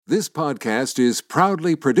This podcast is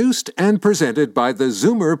proudly produced and presented by the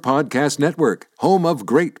Zoomer Podcast Network, home of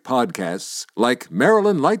great podcasts like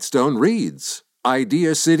Marilyn Lightstone Reads,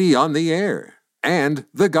 Idea City on the Air, and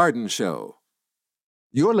The Garden Show.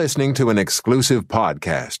 You're listening to an exclusive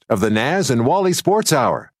podcast of the Naz and Wally Sports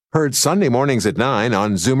Hour, heard Sunday mornings at 9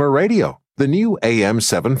 on Zoomer Radio, the new AM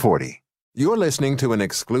 740. You're listening to an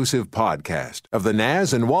exclusive podcast of the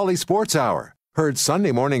Naz and Wally Sports Hour, heard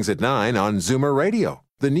Sunday mornings at 9 on Zoomer Radio,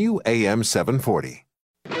 the new AM 740.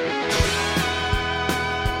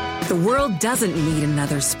 The world doesn't need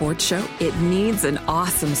another sports show. It needs an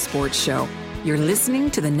awesome sports show. You're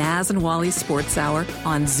listening to the Naz and Wally Sports Hour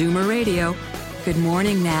on Zoomer Radio. Good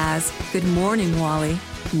morning, Naz. Good morning, Wally.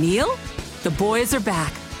 Neil, the boys are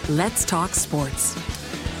back. Let's talk sports.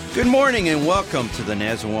 Good morning and welcome to the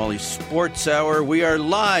Naz and Wally Sports Hour. We are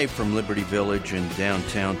live from Liberty Village in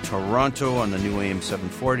downtown Toronto on the new AM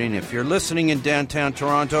 740. And if you're listening in downtown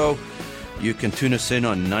Toronto, you can tune us in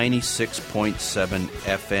on 96.7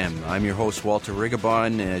 FM. I'm your host, Walter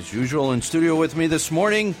Rigabon. As usual, in studio with me this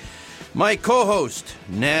morning, my co-host,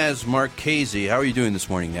 Naz Marchese. How are you doing this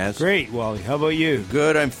morning, Naz? Great, Wally. How about you?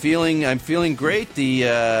 Good. I'm feeling great.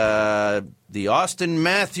 The Austin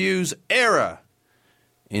Matthews era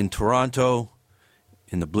in Toronto,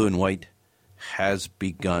 in the blue and white, has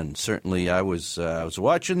begun. Certainly, I was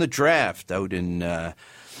watching the draft out in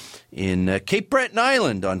Cape Breton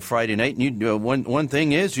Island on Friday night, and one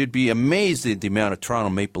thing is, you'd be amazed at the amount of Toronto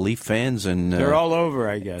Maple Leaf fans, and they're all over,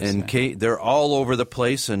 I guess. And they're all over the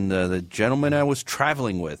place. And the gentleman I was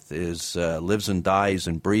traveling with lives and dies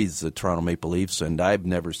and breathes the Toronto Maple Leafs, and I've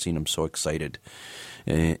never seen him so excited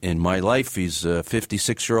in my life. He's a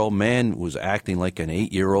 56-year-old man, was acting like an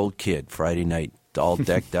 8-year-old kid Friday night, all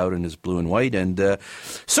decked out in his blue and white, and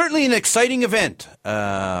certainly an exciting event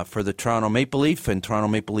for the Toronto Maple Leaf and Toronto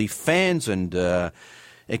Maple Leaf fans, and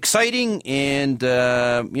exciting. And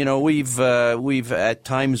we've at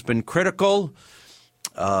times been critical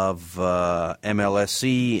of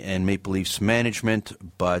MLSE and Maple Leafs management,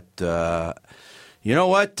 but you know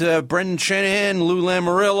what? Brendan Shanahan, Lou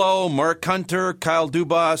Lamoriello, Mark Hunter, Kyle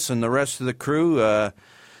Dubas, and the rest of the crew,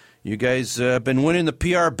 you guys have been winning the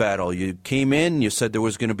PR battle. You came in, you said there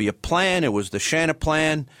was going to be a plan. It was the Shana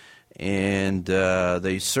plan. And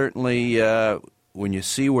they certainly, when you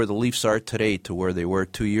see where the Leafs are today to where they were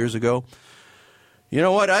 2 years ago, you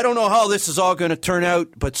know what? I don't know how this is all going to turn out,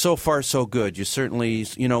 but so far so good. You certainly,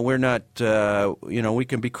 we're not, we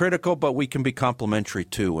can be critical, but we can be complimentary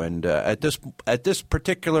too. And at this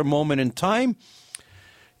particular moment in time,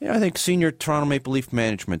 I think senior Toronto Maple Leaf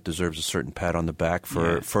management deserves a certain pat on the back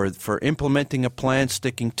for implementing a plan,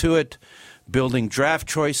 sticking to it, building draft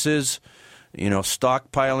choices,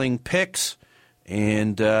 stockpiling picks,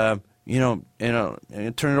 and turn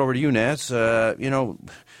it over to you, Naz.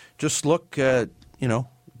 Just look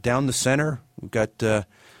down the center. We've got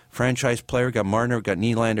franchise player, we've got Marner, we've got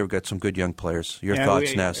Nylander, we've got some good young players. Your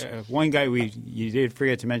thoughts, Naz? One guy you did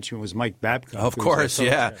forget to mention was Mike Babcock. Of course,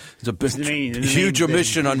 yeah. It's a huge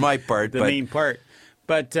omission on my part. The main part.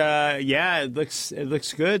 But, it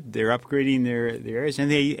looks good. They're upgrading their areas,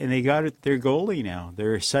 and they got their goalie now.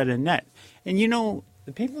 They're set in net. And,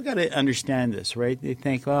 the people got to understand this, right? They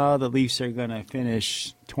think, the Leafs are going to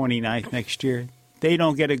finish 29th next year. They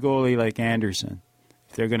don't get a goalie like Anderson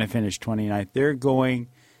if they're going to finish 29th.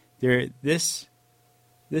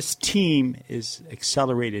 This team is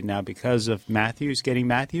accelerated now because of getting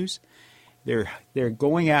Matthews. They're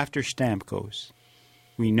going after Stamkos.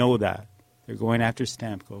 We know that. They're going after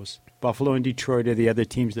Stamkos. Buffalo and Detroit are the other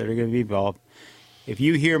teams that are going to be involved. If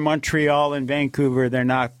you hear Montreal and Vancouver, they're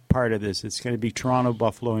not part of this. It's going to be Toronto,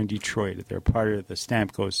 Buffalo, and Detroit. They're part of the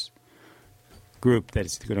Stamkos group that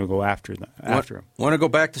is going to go after him. I want to go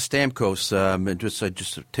back to Stamkos.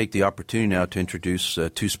 Just take the opportunity now to introduce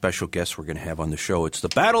two special guests we're going to have on the show. It's the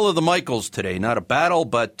Battle of the Michaels today. Not a battle,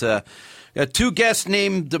 but two guests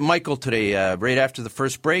named Michael today. Right after the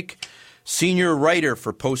first break, senior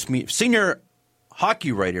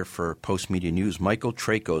hockey writer for Post Media News, Michael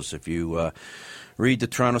Trakos. If you read the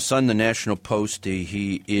Toronto Sun, the National Post,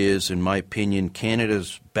 he is, in my opinion,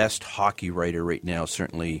 Canada's best hockey writer right now.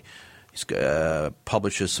 Certainly. He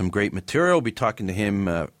publishes some great material. We'll be talking to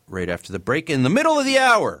him right after the break in the middle of the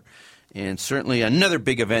hour. And certainly another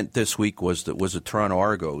big event this week was the Toronto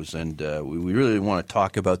Argos, and we really want to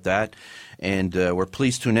talk about that. And we're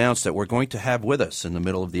pleased to announce that we're going to have with us in the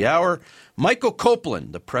middle of the hour Michael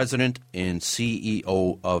Copeland, the president and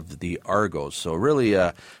CEO of the Argos. So really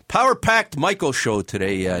a power-packed Michael show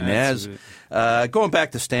today, Naz. Going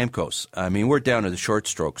back to Stamkos, I mean, we're down to the short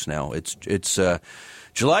strokes now. It's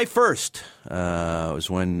July 1st is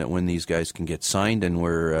when these guys can get signed, and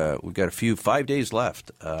we've got 5 days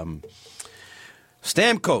left.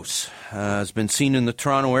 Stamkos has been seen in the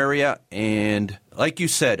Toronto area, and like you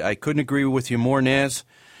said, I couldn't agree with you more, Naz.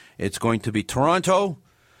 It's going to be Toronto,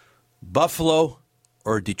 Buffalo,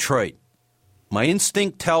 or Detroit. My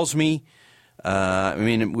instinct tells me,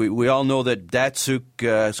 we all know that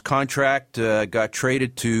Datsuk's contract got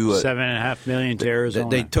traded to $7.5 million to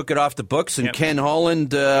Arizona. They took it off the books, and Ken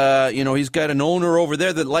Holland, he's got an owner over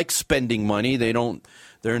there that likes spending money. Detroit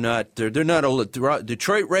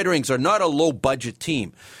Red Wings are not a low budget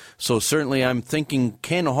team. So certainly I'm thinking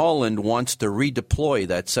Ken Holland wants to redeploy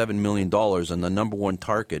that $7 million, and the number one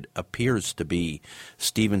target appears to be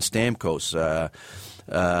Steven Stamkos.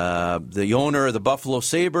 The owner of the Buffalo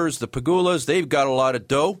Sabres, the Pagulas, they've got a lot of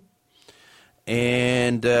dough,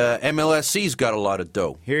 and MLSC's got a lot of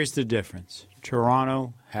dough. Here's the difference.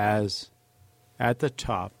 Toronto has, at the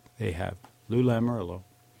top, they have Lou Lamoriello,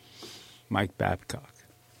 Mike Babcock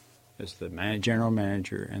as the general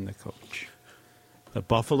manager and the coach. The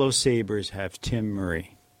Buffalo Sabres have Tim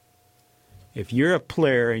Murray. If you're a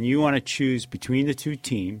player and you want to choose between the two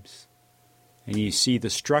teams, and you see the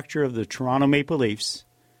structure of the Toronto Maple Leafs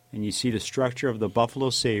and you see the structure of the Buffalo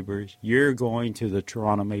Sabres, you're going to the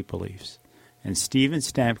Toronto Maple Leafs. And Steven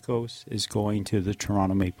Stamkos is going to the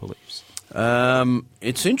Toronto Maple Leafs.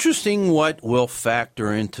 It's interesting what will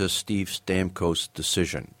factor into Steve Stamkos'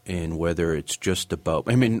 decision and whether it's just about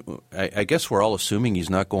 – I guess we're all assuming he's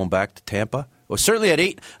not going back to Tampa. Well, certainly at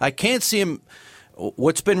 8 – I can't see him –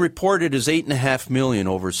 what's been reported is $8.5 million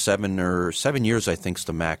over 7 years, I think, is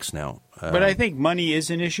the max now. But I think money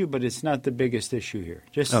is an issue, but it's not the biggest issue here.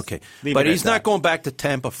 But he's not going back to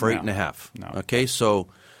Tampa for 8.5. No. Okay, so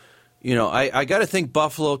 – I got to think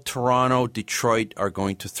Buffalo, Toronto, Detroit are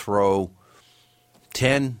going to throw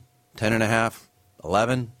 10, 10.5,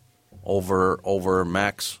 11 over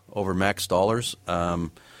max dollars. So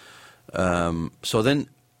then,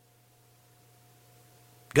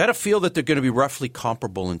 got to feel that they're going to be roughly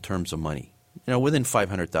comparable in terms of money. Within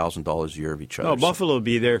 $500,000 a year of each other. Oh, Buffalo will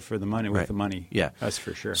be there for the money right. with the money. Yeah, that's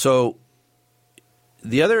for sure. So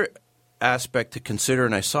the other aspect to consider,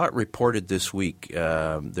 and I saw it reported this week.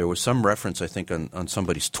 There was some reference, I think, on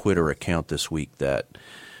somebody's Twitter account this week that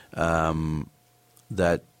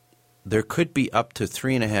that there could be up to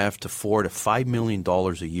 $3.5 to $4 to $5 million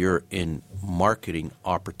a year in marketing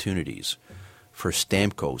opportunities for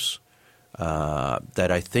Stamkos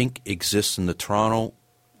that I think exists in the Toronto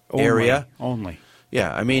area. Only.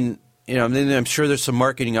 Yeah, I'm sure there's some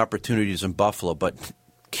marketing opportunities in Buffalo, but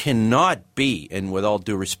cannot be, and with all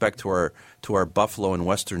due respect to our Buffalo and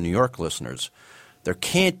Western New York listeners, there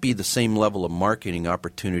can't be the same level of marketing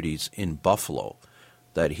opportunities in Buffalo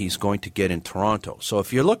that he's going to get in Toronto. So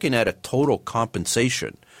if you're looking at a total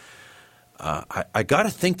compensation, I got to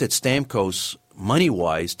think that Stamkos,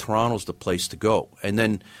 money-wise, Toronto's the place to go. And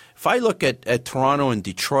then if I look at Toronto and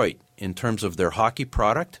Detroit in terms of their hockey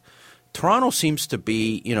product, Toronto seems to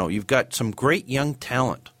be, you've got some great young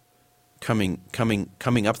talent coming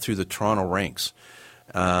up through the Toronto ranks.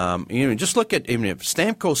 Just look at if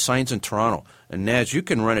Stamkos signs in Toronto, and Naz, you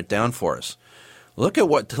can run it down for us. Look at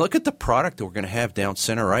the product that we're going to have down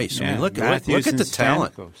center ice. Yeah, look at the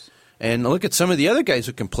talent, and look at some of the other guys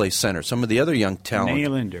who can play center. Some of the other young talent.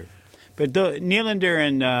 Nylander, but Nylander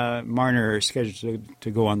and Marner are scheduled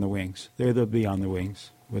to go on the wings. They'll be on the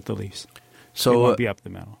wings with the Leafs. So they won't be up the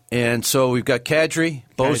middle. And so we've got Kadri,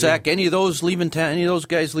 Bozak. Any of those leaving town? Any of those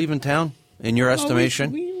guys leaving town? In your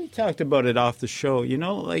estimation? We talked about it off the show.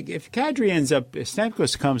 If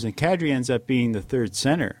Stamkos comes and Kadri ends up being the third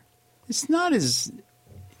center, it's not as,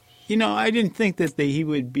 I didn't think that he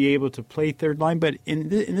would be able to play third line. But in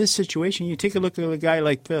this situation, you take a look at a guy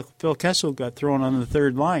like Phil Kessel got thrown on the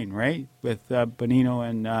third line, right, with Bonino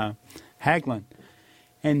and Hagelin.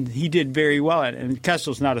 And he did very well at it. And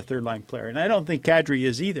Kessel's not a third-line player. And I don't think Kadri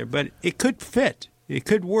is either. But it could fit. It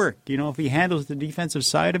could work. If he handles the defensive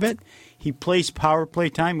side of it, he plays power play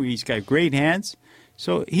time where he's got great hands.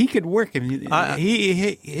 So he could work.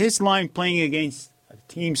 His line playing against a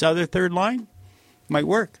team's other third line might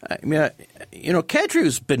work. Kadri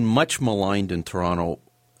has been much maligned in Toronto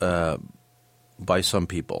by some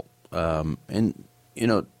people.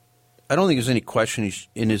 I don't think there's any question. He's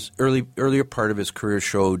in his earlier part of his career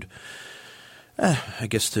showed, I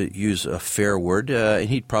guess to use a fair word, and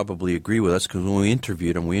he'd probably agree with us because when we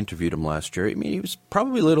interviewed him last year. He was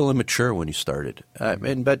probably a little immature when he started. But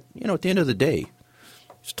at the end of the day,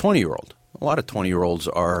 he's a 20-year-old. A lot of 20-year-olds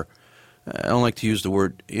are. I don't like to use the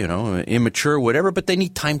word immature, whatever, but they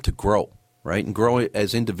need time to grow. right, and grow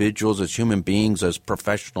as individuals, as human beings, as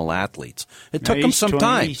professional athletes. It took him some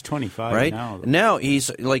time. He's 25 right? now. Now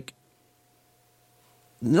he's like,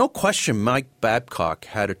 no question, Mike Babcock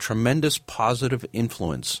had a tremendous positive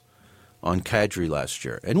influence on Kadri last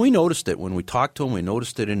year. And we noticed it when we talked to him. We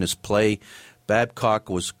noticed it in his play. Babcock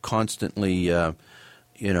was constantly,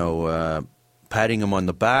 patting him on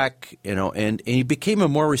the back, and he became a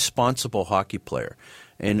more responsible hockey player.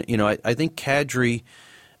 And, I think Kadri,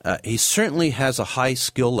 he certainly has a high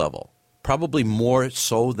skill level, probably more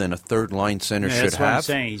so than a third-line center should that's have.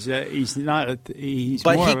 What I'm saying. He's not. He's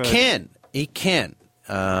but more he of a, can. He can.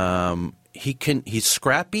 He's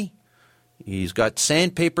scrappy. He's got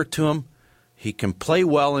sandpaper to him. He can play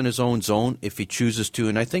well in his own zone if he chooses to.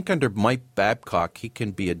 And I think under Mike Babcock, he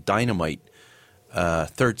can be a dynamite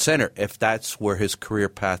third center if that's where his career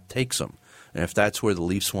path takes him, and if that's where the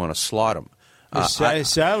Leafs want to slot him. His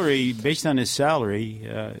salary, based on his salary,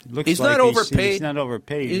 looks he's like not overpaid. He's not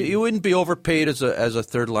overpaid. He wouldn't be overpaid as a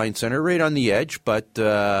third line center, right on the edge, but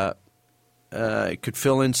he could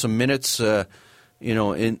fill in some minutes,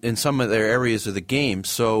 in some of their areas of the game.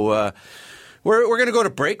 So we're going to go to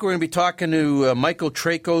break. We're going to be talking to Michael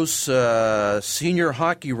Tracos, senior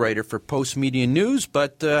hockey writer for Post Media News,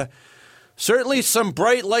 but certainly some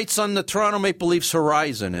bright lights on the Toronto Maple Leafs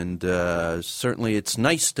horizon, and certainly it's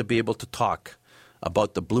nice to be able to talk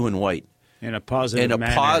about the blue and white in a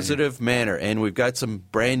positive manner. And we've got some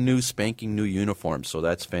brand new, spanking new uniforms, so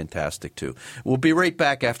that's fantastic too. We'll be right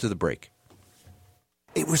back after the break.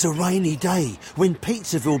 It was a rainy day when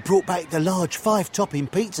Pizzaville brought back the large 5-topping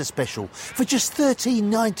pizza special for just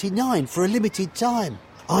 $13.99 for a limited time.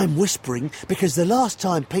 I'm whispering because the last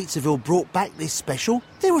time Pizzaville brought back this special,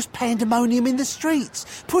 there was pandemonium in the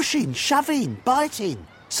streets, pushing, shoving, biting.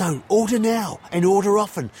 So order now and order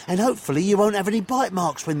often, and hopefully you won't have any bite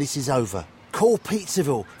marks when this is over. Call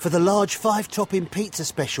Pizzaville for the large 5-topping pizza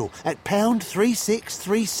special at pound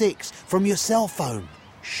 3636 from your cell phone.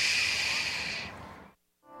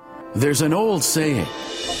 There's an old saying,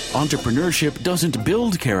 entrepreneurship doesn't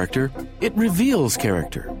build character, it reveals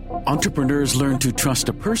character. Entrepreneurs learn to trust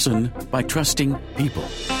a person by trusting people.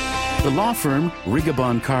 The law firm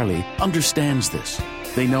Rigabon Carley understands this.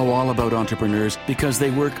 They know all about entrepreneurs because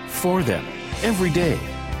they work for them every day.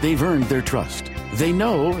 They've earned their trust. They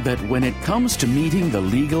know that when it comes to meeting the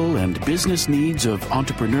legal and business needs of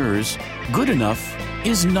entrepreneurs, good enough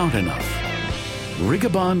is not enough.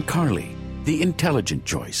 Rigabon Carley, the intelligent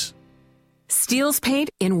choice. Steele's Paint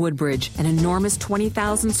in Woodbridge, an enormous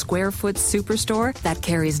 20,000 square foot superstore that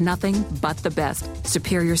carries nothing but the best.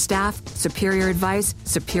 Superior staff, superior advice,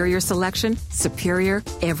 superior selection, superior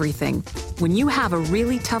everything. When you have a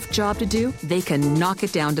really tough job to do, they can knock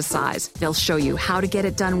it down to size. They'll show you how to get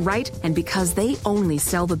it done right, and because they only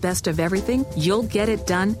sell the best of everything, you'll get it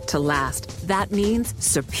done to last. That means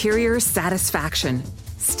superior satisfaction.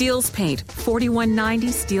 Steele's Paint,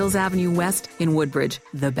 4190 Steeles Avenue West in Woodbridge,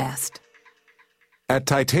 the best. At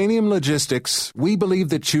Titanium Logistics, we believe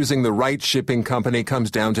that choosing the right shipping company comes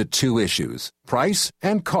down to two issues: price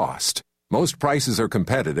and cost. Most prices are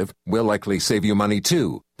competitive, will likely save you money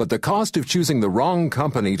too, but the cost of choosing the wrong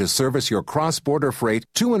company to service your cross-border freight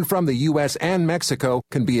to and from the U.S. and Mexico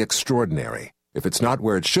can be extraordinary. If it's not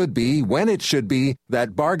where it should be, when it should be,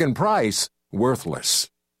 that bargain price, worthless.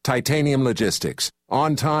 Titanium Logistics.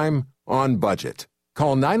 On time, on budget.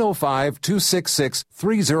 Call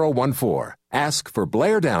 905-266-3014. Ask for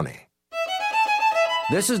Blair Downey.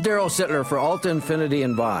 This is Daryl Sittler for Alta Infinity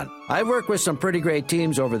in Vaughan. I've worked with some pretty great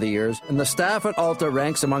teams over the years, and the staff at Alta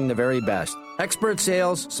ranks among the very best. Expert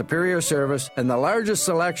sales, superior service, and the largest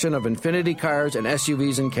selection of Infinity cars and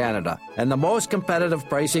SUVs in Canada, and the most competitive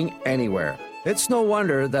pricing anywhere. It's no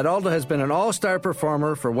wonder that Alta has been an all-star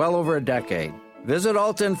performer for well over a decade. Visit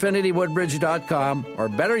AltaInfinityWoodbridge.com, or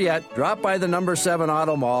better yet, drop by the number 7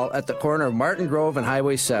 Auto Mall at the corner of Martin Grove and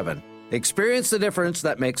Highway 7. Experience the difference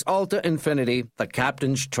that makes Alta Infinity the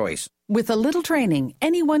captain's choice. With a little training,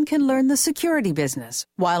 anyone can learn the security business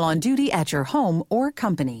while on duty at your home or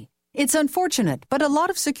company. It's unfortunate, but a lot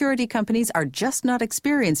of security companies are just not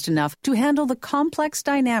experienced enough to handle the complex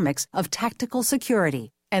dynamics of tactical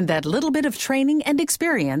security. And that little bit of training and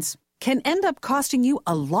experience can end up costing you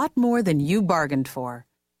a lot more than you bargained for.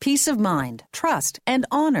 Peace of mind, trust, and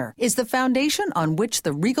honor is the foundation on which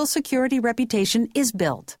the Regal Security reputation is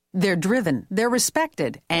built. They're driven, they're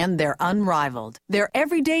respected, and they're unrivaled. They're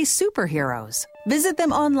everyday superheroes. Visit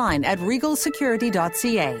them online at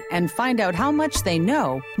regalsecurity.ca and find out how much they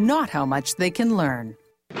know, not how much they can learn.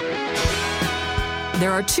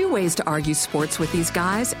 There are two ways to argue sports with these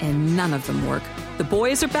guys, and none of them work. The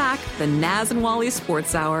boys are back, the Naz and Wally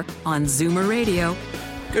Sports Hour on Zoomer Radio.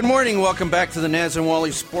 Good morning. Welcome back to the Naz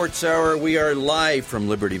Wally Sports Hour. We are live from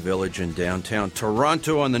Liberty Village in downtown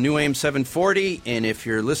Toronto on the new AM 740. And if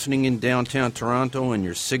you're listening in downtown Toronto and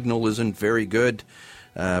your signal isn't very good,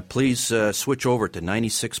 please switch over to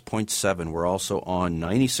 96.7. We're also on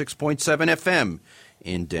 96.7 FM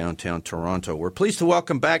in downtown Toronto. We're pleased to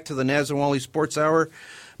welcome back to the Naz Wally Sports Hour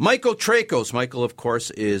Michael Trakos. Michael, of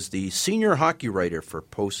course, is the senior hockey writer for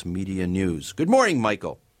Post Media News. Good morning,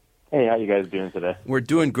 Michael. Hey, how you guys doing today? We're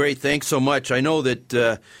doing great. Thanks so much. I know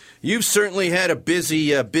that you've certainly had a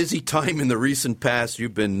busy time in the recent past.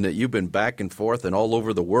 You've been back and forth and all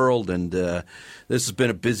over the world, and this has been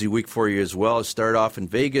a busy week for you as well. Started off in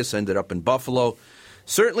Vegas, ended up in Buffalo.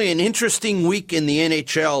 Certainly an interesting week in the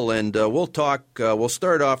NHL, and we'll talk. We'll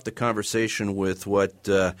start off the conversation with what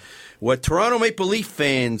Toronto Maple Leaf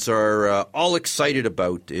fans are all excited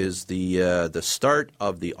about is the start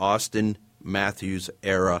of the Austin Matthews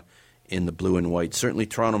era in the blue and white. Certainly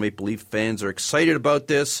Toronto Maple Leaf fans are excited about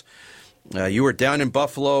this. You were down in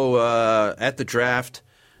Buffalo at the draft.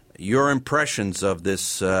 Your impressions of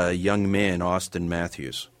this young man, Austin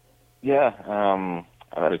Matthews? Yeah,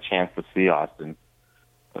 I've had a chance to see Austin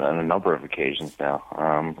on a number of occasions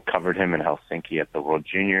now. Covered him in Helsinki at the World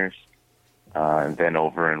Juniors, and then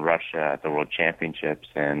over in Russia at the World Championships,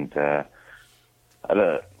 and I had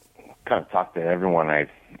to kind of talk to everyone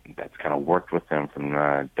that's kind of worked with him, from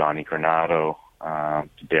Donnie Granato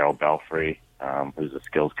to Darryl Belfry, who's a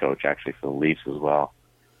skills coach actually for the Leafs as well.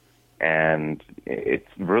 And it's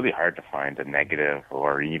really hard to find a negative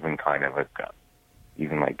or even kind of a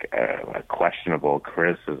questionable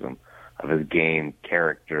criticism of his game,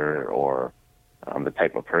 character, or the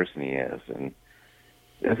type of person he is. And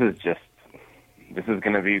this is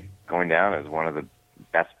going to be going down as one of the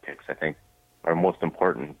best picks, I think, or most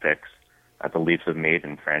important picks that the Leafs have made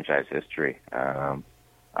in franchise history.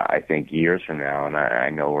 I think years from now, and I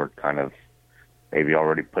know we're kind of maybe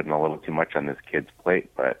already putting a little too much on this kid's plate,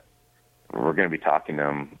 but we're going to be talking to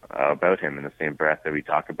him about him in the same breath that we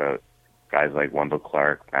talk about guys like Wendell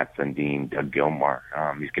Clark, Matt Sundin, Doug Gilmour.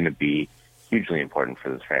 He's going to be hugely important for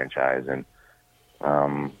this franchise, and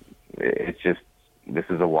this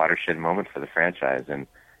is a watershed moment for the franchise. And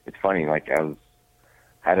it's funny, like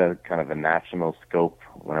had a kind of a national scope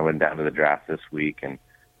when I went down to the draft this week and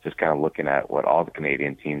just kind of looking at what all the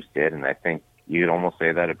Canadian teams did. And I think you'd almost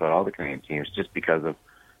say that about all the Canadian teams just because of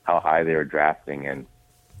how high they were drafting and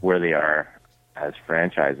where they are as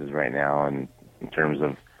franchises right now and in terms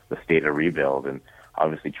of the state of rebuild. And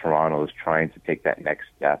obviously Toronto is trying to take that next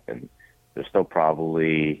step, and there's still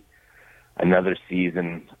probably another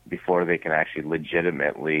season before they can actually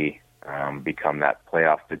legitimately become that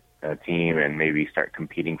playoff team and maybe start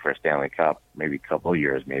competing for a Stanley Cup, maybe a couple of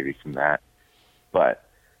years maybe from that. But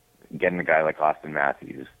getting a guy like Austin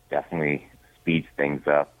Matthews definitely speeds things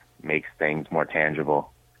up, makes things more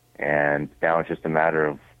tangible, and now it's just a matter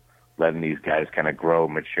of letting these guys kind of grow,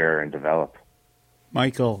 mature, and develop.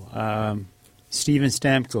 Michael, Steven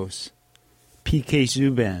Stamkos, PK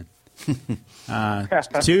Subban.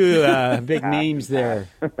 Two big names there.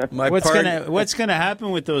 What's gonna happen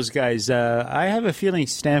with those guys? I have a feeling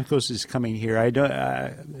Stamkos is coming here. I don't.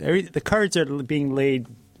 The cards are being laid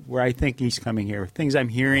where I think he's coming here. Things I'm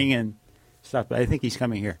hearing and stuff, but I think he's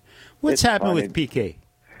coming here. What's happened with PK?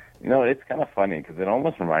 You know, it's kind of funny because it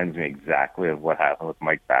almost reminds me exactly of what happened with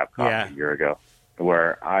Mike Babcock a year ago,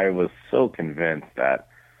 where I was so convinced that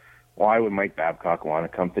why would Mike Babcock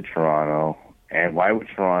want to come to Toronto? And why would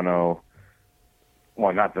Toronto,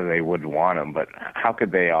 well, not that they wouldn't want him, but how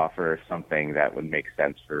could they offer something that would make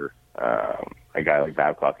sense for a guy like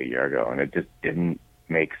Babcock a year ago? And it just didn't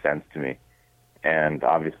make sense to me. And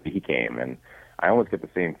obviously he came, and I almost get the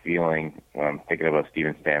same feeling when I'm thinking about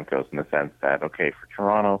Steven Stamkos in the sense that, okay, for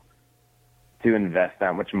Toronto to invest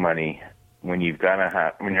that much money when you're going to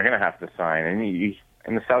have to sign, and in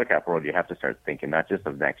the salary cap world, you have to start thinking not just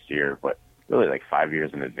of next year, but really like 5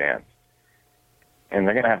 years in advance. And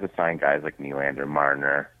they're going to have to sign guys like Nylander,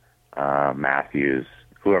 Marner, Matthews,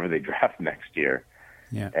 whoever they draft next year.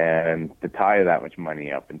 Yeah. And to tie that much money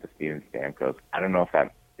up into Steven Stamkos, I don't know if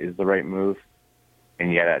that is the right move.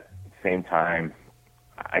 And yet at the same time,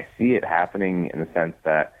 I see it happening in the sense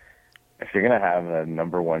that if you're going to have a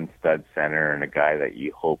number one stud center and a guy that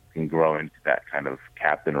you hope can grow into that kind of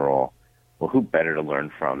captain role, well, who better to learn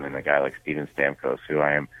from than a guy like Steven Stamkos, who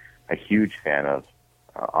I am a huge fan of.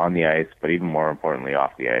 On the ice, but even more importantly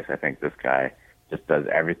off the ice. I think this guy just does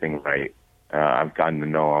everything right. I've gotten to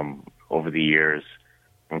know him over the years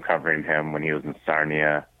from covering him when he was in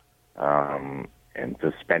Sarnia, and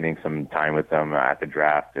just spending some time with him at the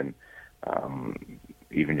draft and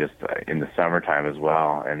even just in the summertime as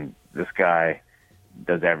well. And this guy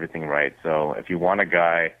does everything right. So if you want a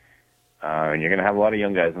guy, and you're going to have a lot of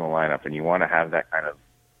young guys in the lineup, and you want to have that kind of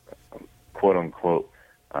quote-unquote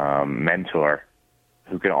mentor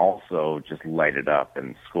who can also just light it up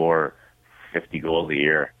and score 50 goals a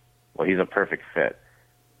year, well, he's a perfect fit.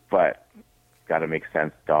 But it's got to make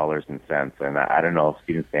sense, dollars and cents. And I don't know if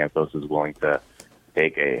Steven Stamkos is willing to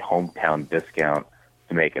take a hometown discount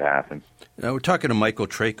to make it happen. Now, we're talking to Michael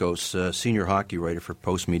Trakos, senior hockey writer for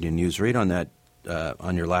Post Media News. Right on that,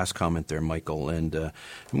 on your last comment there, Michael, and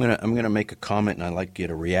I'm gonna make a comment, and I'd like you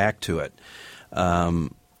to react to it.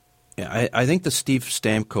 I think the Steve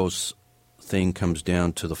Stamkos thing comes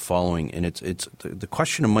down to the following, and it's the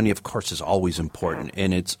question of money, of course, is always important,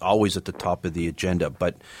 and it's always at the top of the agenda.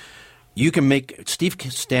 But Steve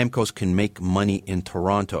Stamkos can make money in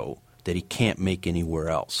Toronto that he can't make anywhere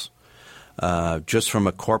else. Just from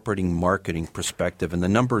a corporate marketing perspective, and the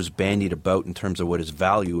numbers bandied about in terms of what his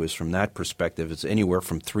value is from that perspective, it's anywhere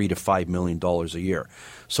from $3 to $5 million a year.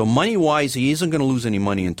 So money-wise, he isn't going to lose any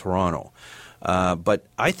money in Toronto. But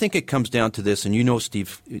I think it comes down to this, and you know Steven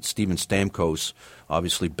Stamkos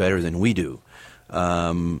obviously better than we do,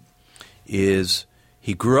 is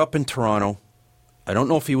he grew up in Toronto. I don't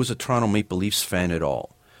know if he was a Toronto Maple Leafs fan at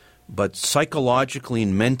all, but psychologically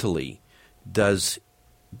and mentally, does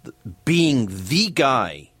being the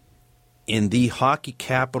guy in the hockey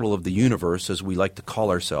capital of the universe, as we like to call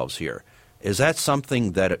ourselves here, is that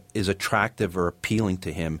something that is attractive or appealing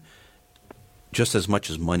to him just as much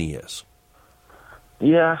as money is?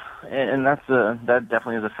 Yeah, and that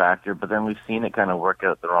definitely is a factor. But then we've seen it kind of work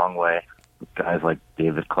out the wrong way with guys like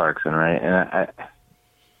David Clarkson, right? And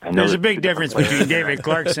I know there's a big difference between David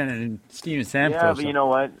Clarkson and Steven Stamkos. Yeah, but you know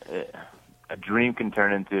what? A dream can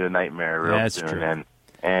turn into a nightmare real soon. True.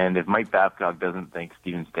 And if Mike Babcock doesn't think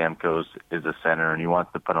Steven Stamkos is a center and he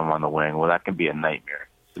wants to put him on the wing, well, that can be a nightmare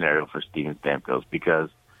scenario for Steven Stamkos because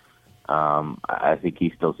I think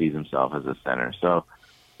he still sees himself as a center. So,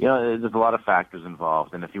 you know, there's a lot of factors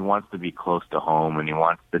involved. And if he wants to be close to home and he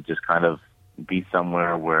wants to just kind of be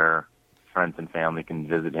somewhere where friends and family can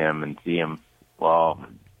visit him and see him, well,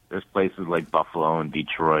 there's places like Buffalo and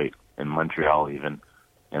Detroit and Montreal even,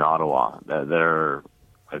 and Ottawa that are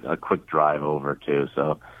a quick drive over too.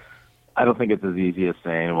 So I don't think it's as easy as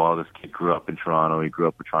saying, well, this kid grew up in Toronto. He grew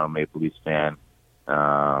up a Toronto Maple Leafs fan.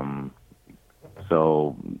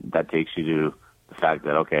 So that takes you to the fact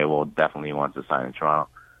that, okay, well, definitely he wants to sign in Toronto.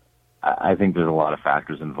 I think there's a lot of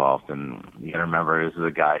factors involved. And you got to remember, this is a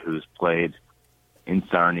guy who's played in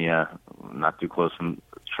Sarnia, not too close from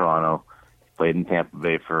Toronto, played in Tampa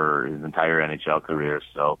Bay for his entire NHL career.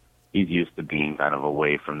 So he's used to being kind of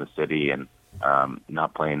away from the city and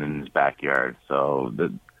not playing in his backyard. So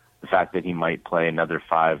the fact that he might play another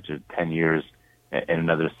 5 to 10 years in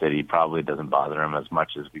another city probably doesn't bother him as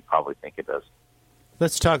much as we probably think it does.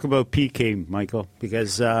 Let's talk about PK, Michael,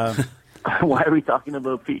 because why are we talking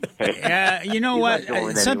about PK? You know what?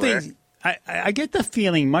 Something I get the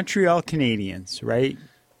feeling Montreal Canadiens, right?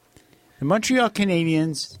 The Montreal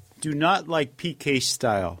Canadiens do not like PK's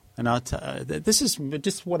style. And I'll this is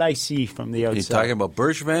just what I see from the outside. You're talking about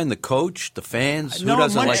Bergevin, the coach, the fans? Who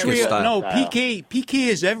doesn't like his style? No, PK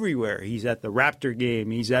is everywhere. He's at the Raptor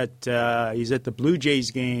game. He's at the Blue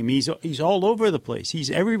Jays game. He's all over the place.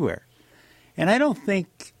 He's everywhere. And I don't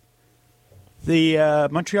think the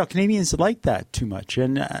Montreal Canadiens like that too much.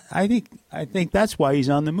 And I think that's why he's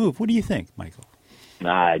on the move. What do you think, Michael?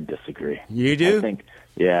 I disagree. You do?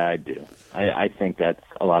 I do. I think that's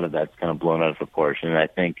a lot of that's kind of blown out of proportion. And I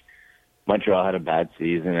think Montreal had a bad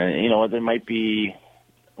season. And, you know, there might be,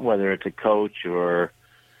 whether it's a coach or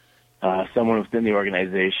someone within the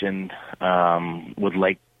organization would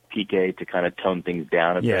like PK to kind of tone things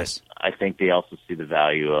down a bit. I think they also see the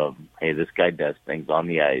value of, hey, this guy does things on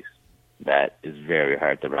the ice that is very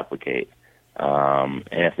hard to replicate. And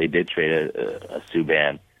if they did trade a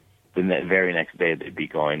Subban, then the very next day they'd be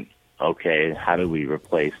going, okay, how do we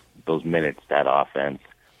replace those minutes, that offense,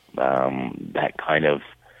 that kind of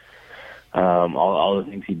all the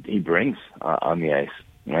things he brings on the ice.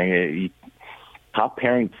 Like, top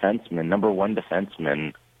pairing defenseman, number one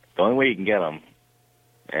defenseman, the only way you can get him,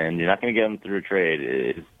 and you're not going to get him through a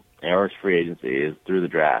trade or free agency, is through the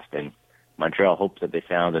draft. And Montreal hopes that they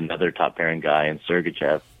found another top pairing guy in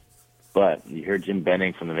Sergachev. But you heard Jim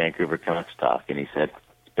Benning from the Vancouver Canucks talk, and he said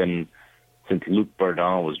it's been since Luc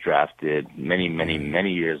Bourdon was drafted many, many,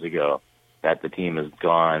 many years ago that the team has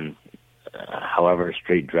gone however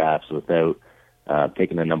straight drafts without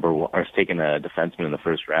taking a defenseman in the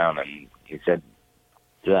first round. And he said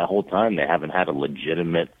through that whole time they haven't had a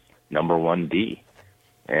legitimate number one D.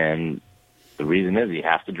 And the reason is you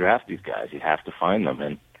have to draft these guys. You have to find them.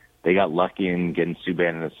 And they got lucky in getting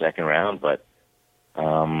Subban in the second round, but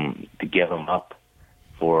to give him up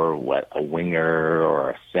for a winger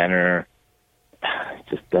or a center, it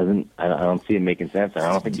just doesn't. I don't see it making sense.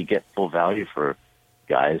 I don't think you get full value for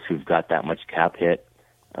guys who've got that much cap hit,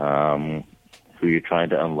 who you're trying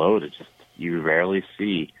to unload. It's just, you rarely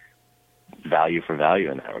see value for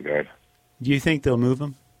value in that regard. Do you think they'll move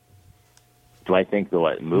him? Do I think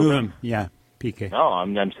they'll move him? Yeah, PK. No,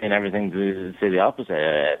 I'm saying everything to say the opposite.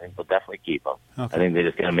 I think they'll definitely keep him. Okay. I think they're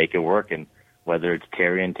just going to make it work, and whether it's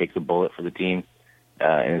Therrien takes a bullet for the team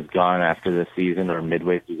and is gone after the season or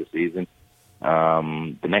midway through the season,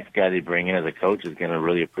 the next guy they bring in as a coach is going to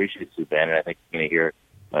really appreciate Subban, and I think you're going to hear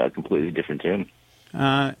a completely different tune.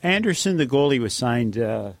 Anderson, the goalie, was signed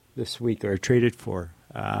this week or traded for.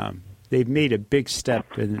 They've made a big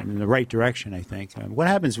step in the right direction, I think. What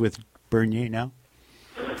happens with Bernier now?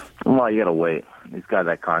 Well, you got to wait. He's got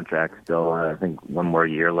that contract still. I think one more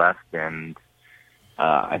year left, and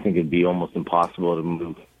I think it'd be almost impossible to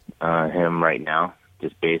move him right now,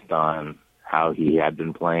 just based on how he had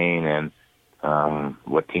been playing and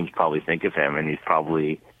what teams probably think of him. And he's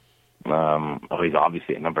probably, he's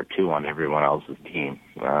obviously at number 2 on everyone else's team.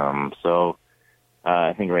 So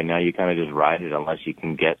I think right now you kind of just ride it unless you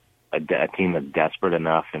can get a team that's desperate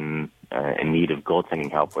enough and in need of goaltending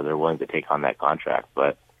help where they're willing to take on that contract.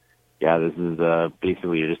 But yeah, this is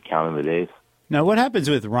basically you're just counting the days. Now, what happens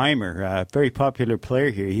with Reimer, a very popular player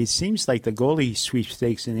here? He seems like the goalie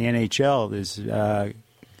sweepstakes in the NHL.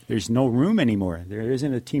 There's no room anymore. There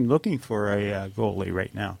isn't a team looking for a goalie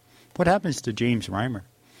right now. What happens to James Reimer?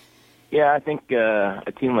 Yeah, I think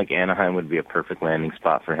a team like Anaheim would be a perfect landing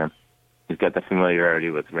spot for him. He's got the familiarity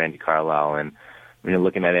with Randy Carlyle, and when you're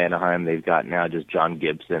looking at Anaheim, they've got now just John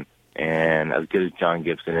Gibson. And as good as John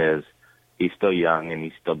Gibson is, he's still young and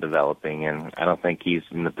he's still developing, and I don't think he's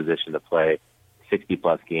in the position to play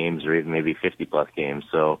 60-plus games or even maybe 50-plus games.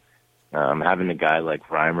 So having a guy like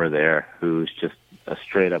Reimer there who's just a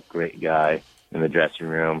straight-up great guy in the dressing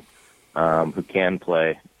room, who can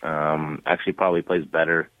play, actually probably plays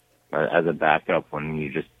better as a backup when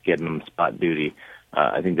you just get him spot duty,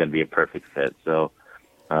 I think that'd be a perfect fit. So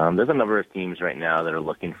there's a number of teams right now that are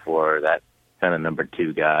looking for that kind of number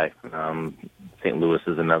 2 guy. St. Louis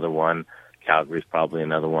is another one. Calgary's probably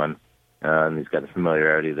another one. And he's got the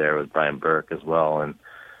familiarity there with Brian Burke as well. And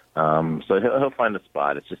so he'll find a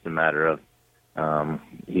spot. It's just a matter of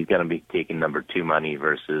he's going to be taking number 2 money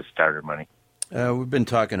versus starter money. We've been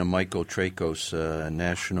talking to Michael Trakos,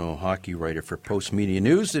 national hockey writer for Post Media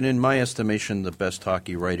News, and in my estimation, the best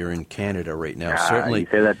hockey writer in Canada right now. Certainly, you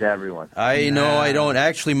say that to everyone. I know I don't.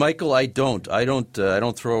 Actually, Michael, I don't. I don't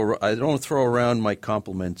throw around my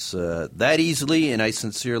compliments that easily, and I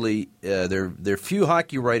sincerely there are few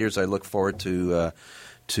hockey writers I look forward to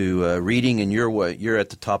reading, and you're at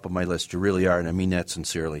the top of my list. You really are, and I mean that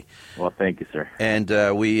sincerely. Well, thank you, sir.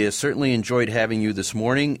 And we certainly enjoyed having you this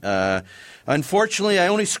morning. Unfortunately, I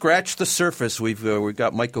only scratched the surface. We've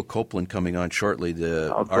got Michael Copeland coming on shortly,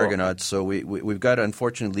 the Argonauts. So we've got to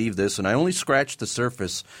unfortunately leave this, and I only scratched the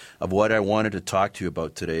surface of what I wanted to talk to you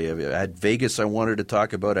about today. I had Vegas I wanted to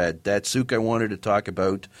talk about. I had Datsuk I wanted to talk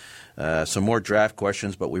about. Some more draft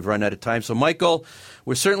questions, but we've run out of time. So, Michael,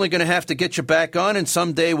 we're certainly going to have to get you back on, and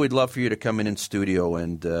someday we'd love for you to come in studio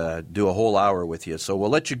and do a whole hour with you. So we'll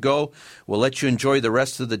let you go. We'll let you enjoy the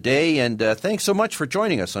rest of the day, and thanks so much for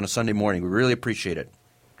joining us on a Sunday morning. We really appreciate it.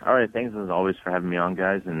 All right. Thanks, as always, for having me on,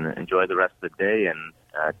 guys, and enjoy the rest of the day. And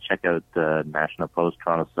check out the National Post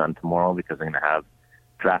Toronto Sun tomorrow, because I'm going to have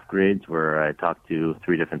draft grades where I talk to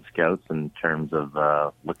 3 different scouts in terms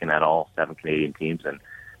of looking at all 7 Canadian teams and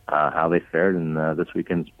how they fared in this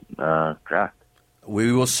weekend's draft.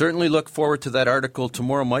 We will certainly look forward to that article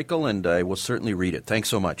tomorrow, Michael, and I will certainly read it. Thanks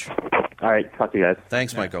so much. All right. Talk to you guys.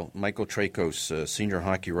 Thanks, Michael. Michael Trakos, senior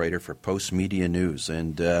hockey writer for Post Media News.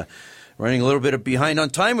 And running a little bit behind on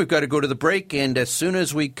time, we've got to go to the break. And as soon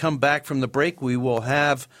as we come back from the break, we will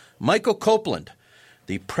have Michael Copeland,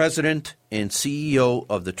 the president and CEO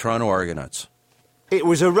of the Toronto Argonauts. It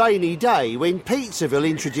was a rainy day when Pizzaville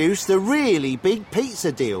introduced the really big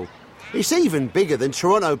pizza deal. It's even bigger than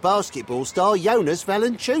Toronto basketball star Jonas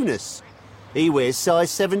Valanciunas. He wears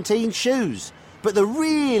size 17 shoes, but the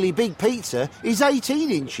really big pizza is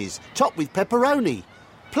 18 inches, topped with pepperoni.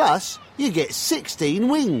 Plus, you get 16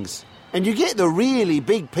 wings. And you get the really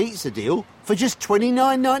big pizza deal for just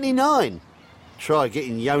 $29.99. Try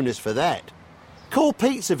getting Jonas for that. Call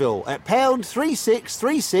Pizzaville at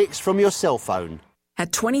 #3636 from your cell phone.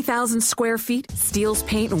 At 20,000 square feet, Steele's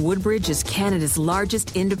Paint in Woodbridge is Canada's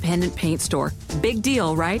largest independent paint store. Big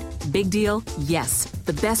deal, right? Big deal? Yes.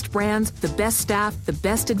 The best brands, the best staff, the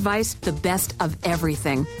best advice, the best of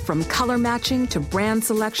everything. From color matching to brand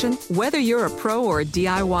selection, whether you're a pro or a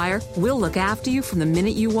DIYer, we'll look after you from the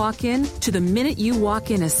minute you walk in to the minute you walk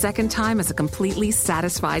in a second time as a completely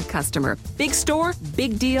satisfied customer. Big store,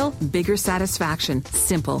 big deal, bigger satisfaction.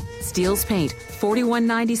 Simple. Steele's Paint,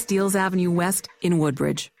 4190 Steeles Avenue West in Woodbridge.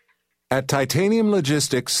 At Titanium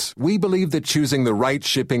Logistics, we believe that choosing the right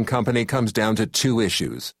shipping company comes down to two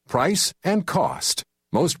issues: price and cost.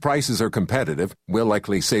 Most prices are competitive, will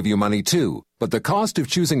likely save you money too, but the cost of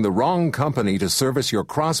choosing the wrong company to service your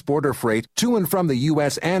cross-border freight to and from the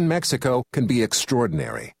U.S. and Mexico can be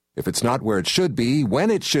extraordinary. If it's not where it should be, when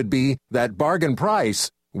it should be, that bargain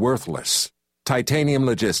price, worthless. Titanium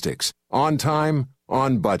Logistics. On time,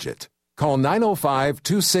 on budget. Call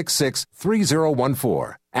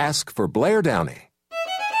 905-266-3014. Ask for Blair Downey.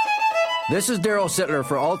 This is Daryl Sittler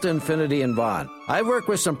for Alta Infinity in Vaughan. I've worked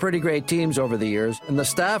with some pretty great teams over the years, and the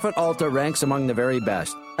staff at Alta ranks among the very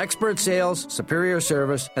best. Expert sales, superior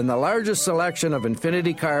service, and the largest selection of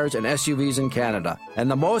Infinity cars and SUVs in Canada, and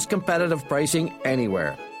the most competitive pricing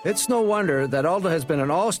anywhere. It's no wonder that Alta has been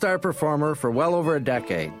an all-star performer for well over a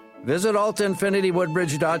decade. Visit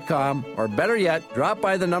altainfinitywoodbridge.com, or better yet, drop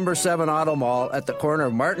by the number 7 Auto Mall at the corner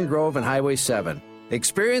of Martin Grove and Highway 7.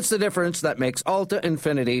 Experience the difference that makes Alta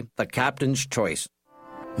Infinity the captain's choice.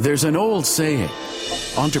 There's an old saying,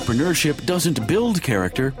 entrepreneurship doesn't build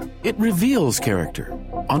character, it reveals character.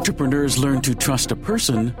 Entrepreneurs learn to trust a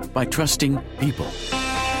person by trusting people.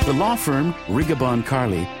 The law firm Rigabon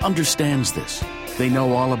Carley understands this. They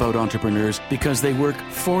know all about entrepreneurs because they work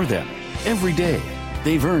for them every day.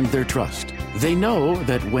 They've earned their trust. They know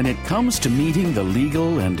that when it comes to meeting the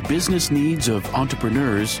legal and business needs of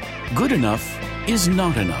entrepreneurs, good enough is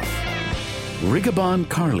not enough. Rigabon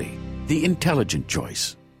Carley, the intelligent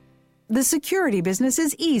choice. The security business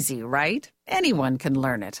is easy, right? Anyone can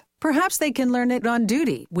learn it. Perhaps they can learn it on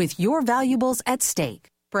duty with your valuables at stake.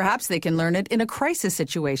 Perhaps they can learn it in a crisis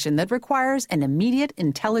situation that requires an immediate,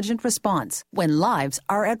 intelligent response when lives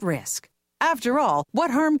are at risk. After all, what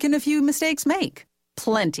harm can a few mistakes make?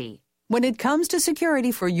 Plenty. When it comes to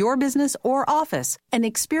security for your business or office, an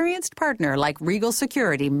experienced partner like Regal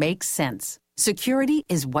Security makes sense. Security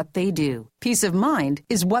is what they do. Peace of mind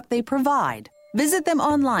is what they provide. Visit them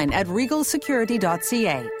online at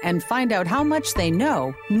regalsecurity.ca and find out how much they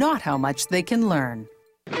know, not how much they can learn.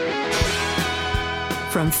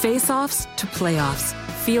 From face-offs to playoffs,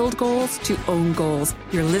 field goals to own goals,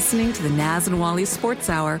 you're listening to the Naz and Wally Sports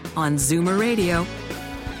Hour on Zoomer Radio.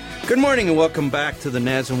 Good morning and welcome back to the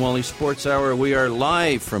Naz and Wally Sports Hour. We are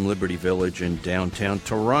live from Liberty Village in downtown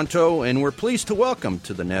Toronto, and we're pleased to welcome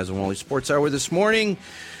to the Naz and Wally Sports Hour this morning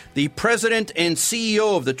the President and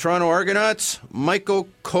CEO of the Toronto Argonauts, Michael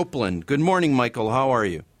Copeland. Good morning, Michael. How are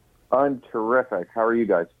you? I'm terrific. How are you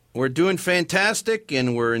guys? We're doing fantastic,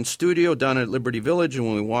 and we're in studio down at Liberty Village, and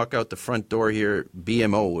when we walk out the front door here,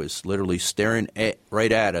 BMO is literally staring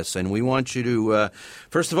right at us. And we want you to,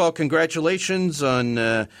 first of all, congratulations on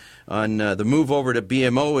the move over to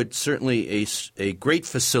BMO. It's certainly a great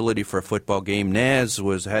facility for a football game. Naz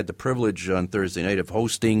had the privilege on Thursday night of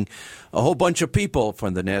hosting a whole bunch of people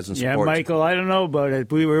from the Naz and Sports. Yeah, Michael, I don't know about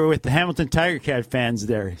it. We were with the Hamilton Tiger Cat fans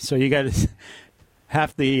there, so you got to...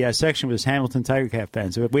 Half the section was Hamilton Tiger Cat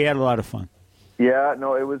fans. So we had a lot of fun. Yeah,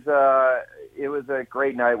 no, it was a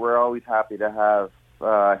great night. We're always happy to have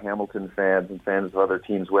Hamilton fans and fans of other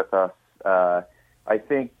teams with us. I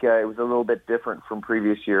think it was a little bit different from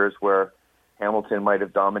previous years where Hamilton might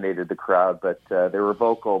have dominated the crowd, but they were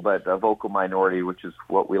vocal, but a vocal minority, which is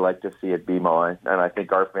what we like to see at BMO. And I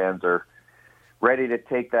think our fans are ready to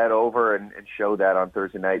take that over and show that on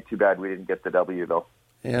Thursday night. Too bad we didn't get the W, though.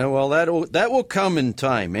 Yeah, well, that will come in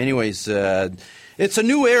time. Anyways, it's a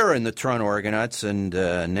new era in the Toronto Argonauts, and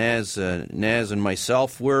Naz and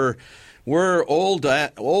myself, we're old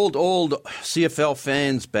CFL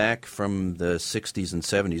fans back from the 60s and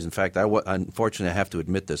 70s. In fact, unfortunately, I have to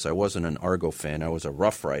admit this. I wasn't an Argo fan. I was a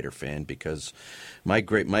Rough Rider fan because my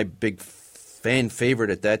big fan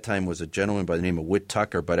favorite at that time was a gentleman by the name of Whit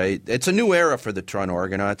Tucker. But it's a new era for the Toronto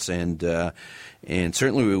Argonauts, and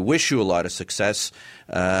certainly we wish you a lot of success.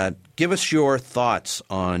 Give us your thoughts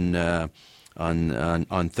on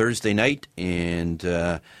Thursday night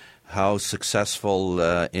and how successful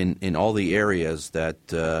in all the areas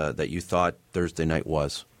that you thought Thursday night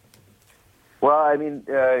was. Well, I mean,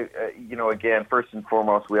 again, first and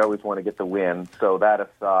foremost, we always want to get the win. So that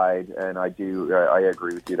aside, and I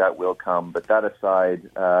agree with you, that will come. But that aside,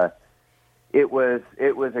 it was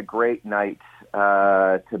a great night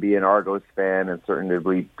to be an Argos fan and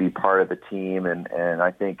certainly be part of the team. And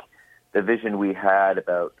I think the vision we had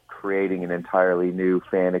about creating an entirely new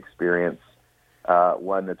fan experience,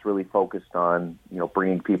 one that's really focused on,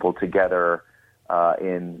 bringing people together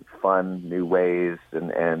in fun, new ways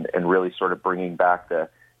and really sort of bringing back the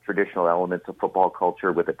traditional elements of football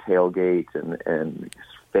culture with a tailgate and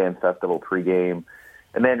fan festival pregame.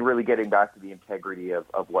 And then really getting back to the integrity of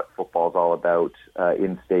what football is all about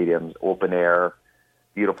in stadiums, open air,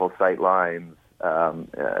 beautiful sight lines. All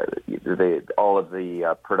of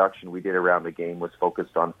the production we did around the game was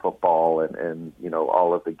focused on football, and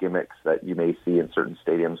all of the gimmicks that you may see in certain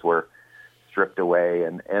stadiums were stripped away.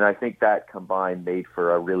 And I think that combined made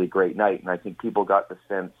for a really great night. And I think people got the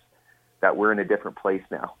sense that we're in a different place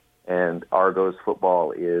now, and Argos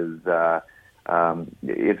football is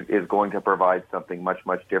going to provide something much,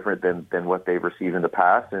 much different than what they've received in the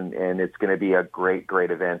past. And it's going to be a great,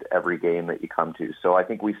 great event every game that you come to. So I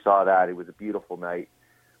think we saw that. It was a beautiful night.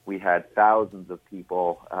 We had thousands of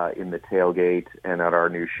people in the tailgate and at our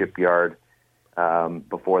new shipyard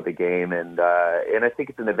before the game. And I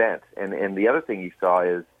think it's an event. And the other thing you saw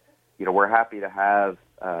is, we're happy to have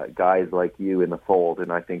guys like you in the fold.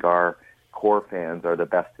 And I think our core fans are the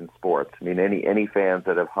best in sports. I mean, any fans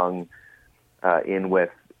that have hung in with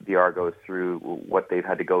the Argos through what they've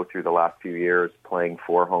had to go through the last few years, playing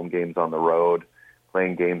 4 home games on the road,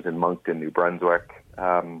 playing games in Moncton, New Brunswick.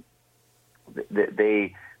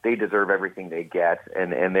 They deserve everything they get,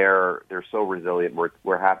 and they're so resilient.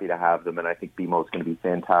 We're happy to have them, and I think BMO is going to be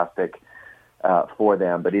fantastic for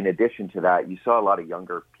them. But in addition to that, you saw a lot of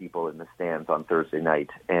younger people in the stands on Thursday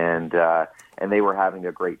night, and they were having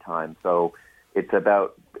a great time. So it's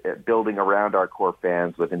about building around our core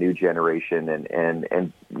fans with a new generation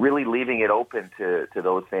and really leaving it open to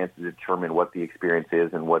those fans to determine what the experience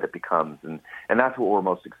is and what it becomes. And that's what we're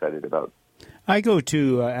most excited about. I go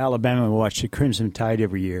to Alabama and watch the Crimson Tide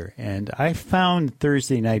every year, and I found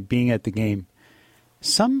Thursday night being at the game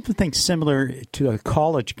something similar to a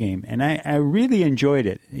college game, and I really enjoyed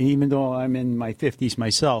it. Even though I'm in my 50s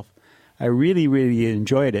myself, I really, really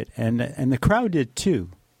enjoyed it, and the crowd did too.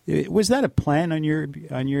 Was that a plan on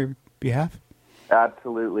your behalf?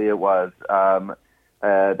 Absolutely, it was.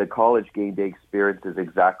 The college game day experience is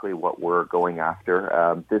exactly what we're going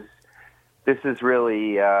after. This is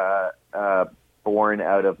really born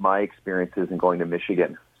out of my experiences in going to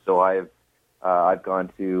Michigan. So I've gone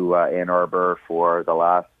to Ann Arbor for the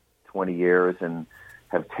last 20 years and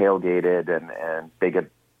have tailgated and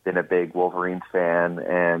been a big Wolverines fan,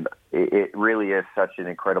 and it really is such an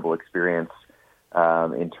incredible experience.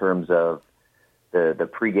 In terms of the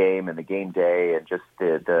pregame and the game day and just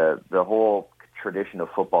the whole tradition of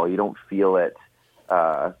football. You don't feel it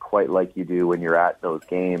quite like you do when you're at those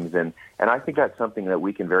games. And I think that's something that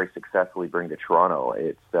we can very successfully bring to Toronto.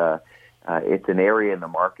 It's an area in the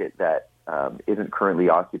market that isn't currently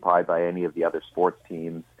occupied by any of the other sports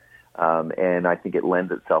teams. And I think it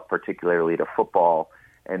lends itself particularly to football.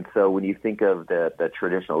 And so when you think of the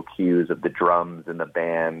traditional cues of the drums and the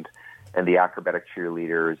band and the acrobatic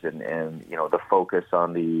cheerleaders and the focus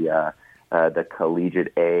on the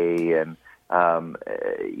collegiate A and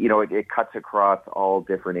it cuts across all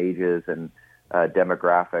different ages and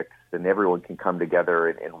demographics, and everyone can come together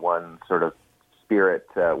in one sort of spirit,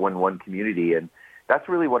 one community. And that's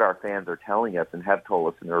really what our fans are telling us and have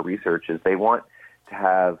told us in their research is they want to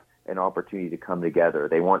have an opportunity to come together.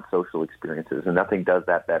 They want social experiences, and nothing does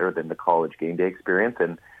that better than the college game day experience.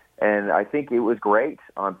 And I think it was great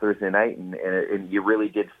on Thursday night, and you really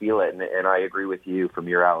did feel it. And I agree with you from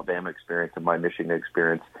your Alabama experience and my Michigan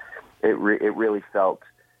experience. It really felt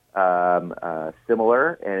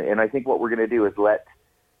similar. And I think what we're going to do is let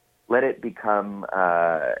it take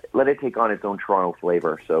on its own Toronto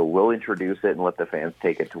flavor. So we'll introduce it and let the fans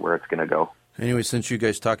take it to where it's going to go. Anyway, since you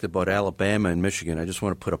guys talked about Alabama and Michigan, I just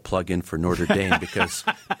want to put a plug in for Notre Dame because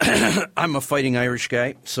I'm a fighting Irish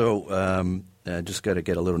guy, so just got to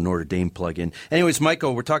get a little Notre Dame plug in. Anyways,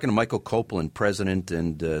 Michael, we're talking to Michael Copeland, President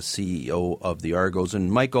and CEO of the Argos.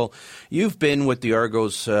 And Michael, you've been with the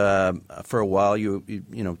Argos for a while.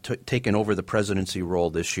 You taken over the presidency role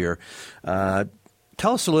this year.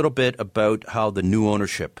 Tell us a little bit about how the new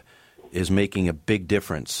ownership is making a big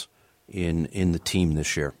difference in the team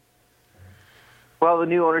this year. Well, the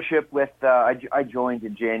new ownership I joined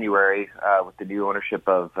in January with the new ownership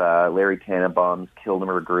of Larry Tannenbaum's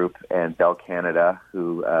Kildamer Group and Bell Canada,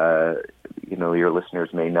 who, your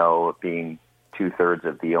listeners may know being 2/3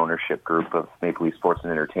 of the ownership group of Maple Leaf Sports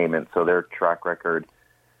and Entertainment. So their track record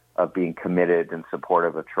of being committed and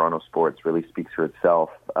supportive of Toronto sports really speaks for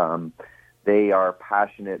itself. They are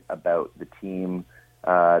passionate about the team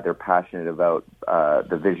They're passionate about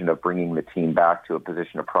the vision of bringing the team back to a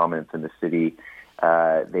position of prominence in the city.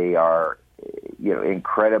 They are,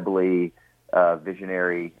 incredibly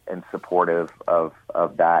visionary and supportive of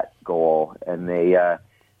that goal, and they're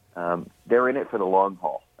in it for the long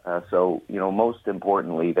haul. So most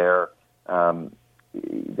importantly, they're going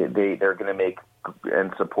to make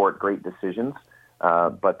and support great decisions,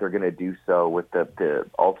 but they're going to do so with the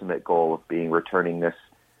ultimate goal of returning this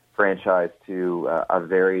franchise to a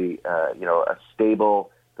very a stable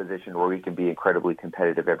position where we can be incredibly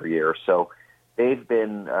competitive every year. So they've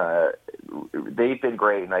been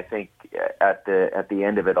great, and I think at the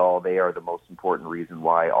end of it all, they are the most important reason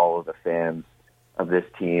why all of the fans of this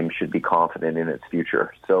team should be confident in its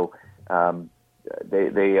future. So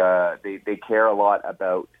they care a lot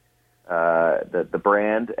about the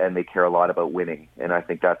brand, and they care a lot about winning, and I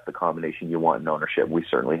think that's the combination you want in ownership. We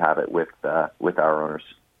certainly have it with our owners.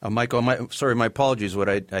 Michael, my apologies. What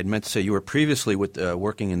I'd meant to say, you were previously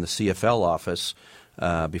working in the CFL office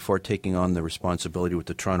before taking on the responsibility with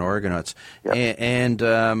the Toronto Argonauts. Yep. And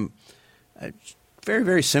very,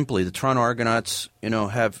 very simply, the Toronto Argonauts,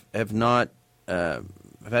 have had a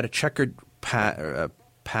checkered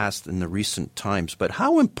past in the recent times. But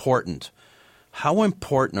how important are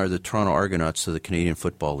the Toronto Argonauts to the Canadian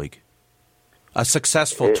Football League? A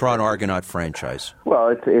successful Toronto Argonaut franchise.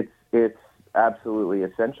 Well, it's absolutely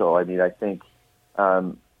essential. I mean, I think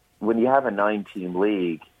when you have a 9-team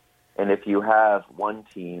league, and if you have one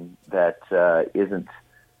team that isn't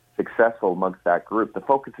successful amongst that group, the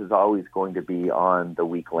focus is always going to be on the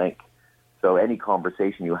weak link. So any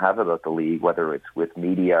conversation you have about the league, whether it's with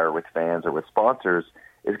media or with fans or with sponsors,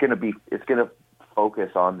 it's going to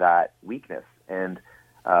focus on that weakness. And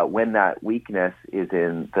when that weakness is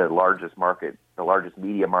in the largest market, the largest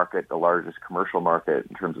media market, the largest commercial market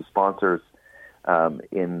in terms of sponsors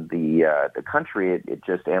in the country, it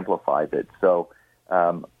just amplifies it. So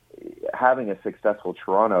having a successful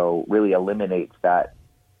Toronto really eliminates that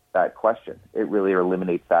question. It really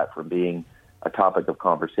eliminates that from being a topic of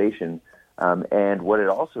conversation. And what it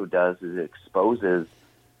also does is it exposes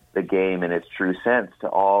the game in its true sense to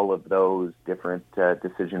all of those different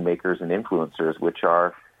decision makers and influencers, which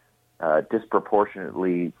are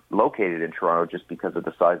disproportionately located in Toronto just because of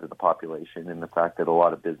the size of the population and the fact that a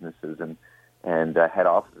lot of businesses and head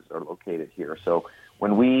offices are located here. So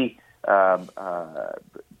when we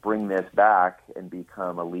bring this back and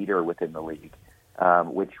become a leader within the league,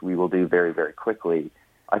 which we will do very, very quickly,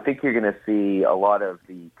 I think you're going to see a lot of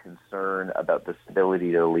the concern about the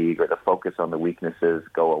stability of the league or the focus on the weaknesses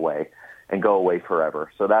go away forever.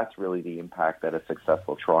 So that's really the impact that a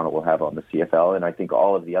successful Toronto will have on the CFL. And I think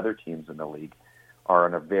all of the other teams in the league are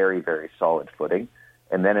on a very, very solid footing.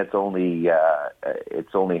 And then it's only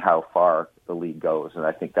how far the league goes. And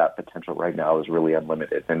I think that potential right now is really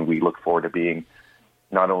unlimited. And we look forward to being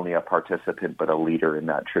not only a participant, but a leader in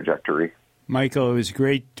that trajectory. Michael, it was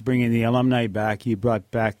great to bring in the alumni back. You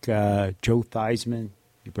brought back Joe Theismann.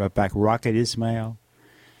 You brought back Rocket Ismail,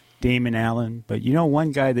 Damon Allen. But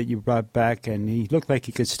one guy that you brought back, and he looked like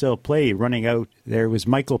he could still play running out there, was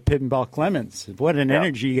Michael Pinball Clemens. What an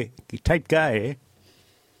energy type guy, eh?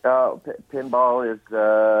 Pinball is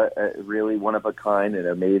really one of a kind, an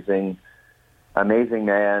amazing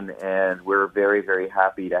man, and we're very, very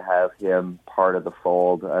happy to have him part of the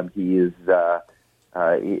fold. He is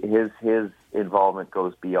his involvement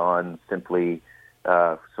goes beyond simply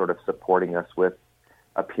sort of supporting us with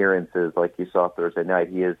appearances like you saw Thursday night.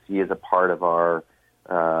 He is a part of our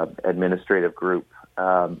administrative group.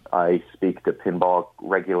 I speak to Pinball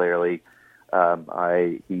regularly.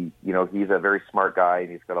 He's a very smart guy,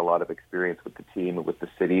 and he's got a lot of experience with the team and with the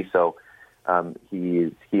city. So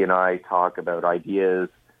he and I talk about ideas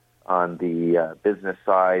on the business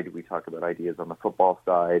side. We talk about ideas on the football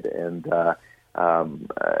side, and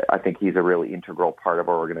I think he's a really integral part of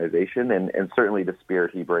our organization, and certainly the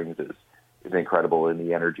spirit he brings is incredible in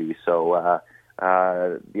the energy. So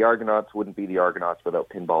the Argonauts wouldn't be the Argonauts without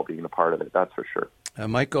Pinball being a part of it, that's for sure.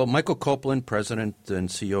 Michael Copeland, President and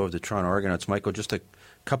CEO of the Toronto Argonauts. Michael, just a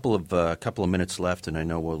couple of minutes left, and I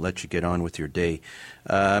know we'll let you get on with your day.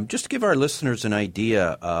 Just to give our listeners an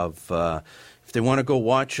idea of if they want to go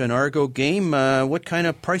watch an Argo game, what kind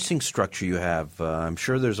of pricing structure you have. I'm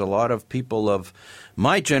sure there's a lot of people of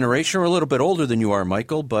my generation, or a little bit older than you are,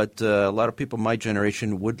 Michael, but a lot of people my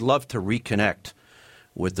generation would love to reconnect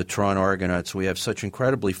with the Toronto Argonauts. We have such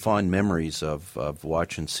incredibly fond memories of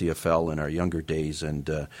watching CFL in our younger days,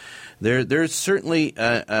 and there's certainly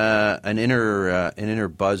an inner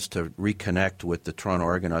buzz to reconnect with the Toronto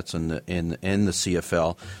Argonauts in the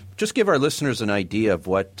CFL. Just give our listeners an idea of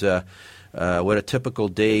what what a typical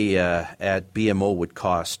day at BMO would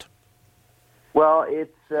cost? Well,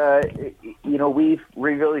 it's we've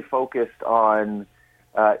really focused on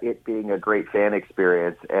it being a great fan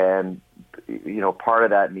experience, and part of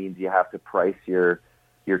that means you have to price your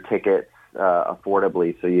tickets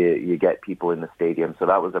affordably, so you get people in the stadium. So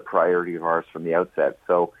that was a priority of ours from the outset.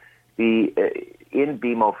 So in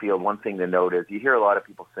BMO Field, one thing to note is you hear a lot of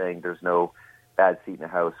people saying there's no bad seat in the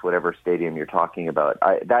house, whatever stadium you're talking about.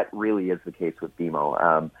 That really is the case with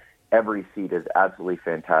BMO. Every seat is absolutely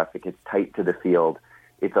fantastic. It's tight to the field.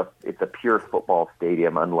 It's a pure football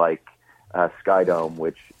stadium, unlike Skydome,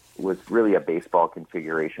 which was really a baseball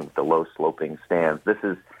configuration with the low sloping stands. This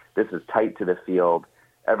is tight to the field.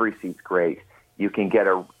 Every seat's great. You can get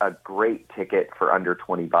a great ticket for under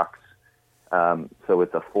 $20, so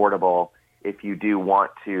it's affordable. If you do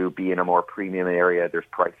want to be in a more premium area, there's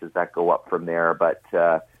prices that go up from there, but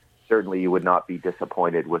certainly you would not be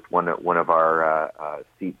disappointed with one of our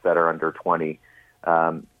seats that are under 20.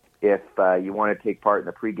 If you want to take part in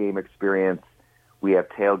the pregame experience, we have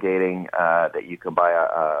tailgating that you can buy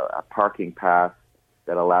a parking pass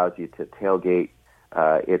that allows you to tailgate.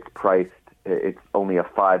 It's priced. It's only a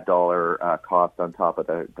 $5 cost on top of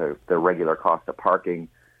the regular cost of parking.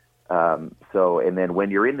 And then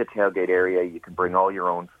when you're in the tailgate area, you can bring all your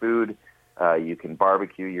own food. You can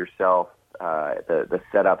barbecue yourself. The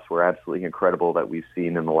setups were absolutely incredible that we've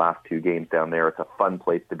seen in the last two games down there. It's a fun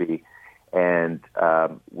place to be. And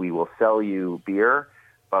we will sell you beer,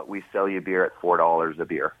 but we sell you beer at $4 a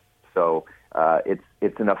beer. So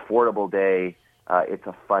it's an affordable day. It's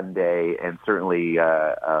a fun day, and certainly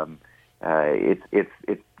it's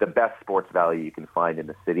the best sports value you can find in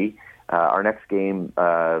the city. Our next game,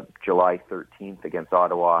 July 13th against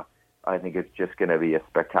Ottawa, I think it's just going to be a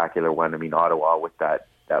spectacular one. I mean, Ottawa with that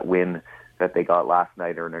win that they got last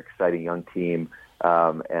night are an exciting young team,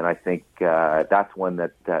 and I think that's one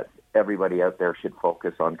that everybody out there should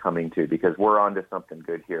focus on coming to, because we're on to something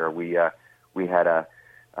good here. We had a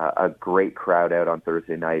great crowd out on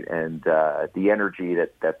Thursday night, and the energy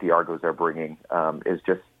that the Argos are bringing is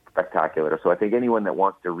just spectacular. So I think anyone that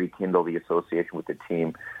wants to rekindle the association with the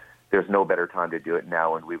team, there's no better time to do it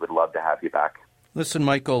now, and we would love to have you back. Listen,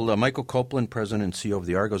 Michael Copeland, President and CEO of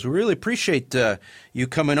the Argos, we really appreciate you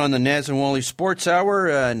coming on the Naz Wally Sports Hour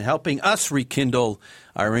and helping us rekindle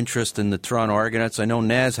our interest in the Toronto Argonauts. I know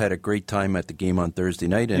Naz had a great time at the game on Thursday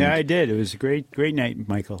night. Yeah, I did. It was a great night,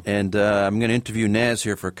 Michael. And I'm going to interview Naz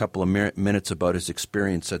here for a couple of minutes about his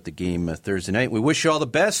experience at the game Thursday night. We wish you all the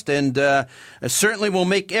best, and certainly we'll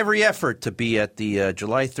make every effort to be at the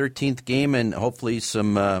July 13th game, and hopefully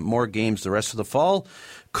some more games the rest of the fall,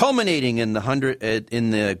 culminating in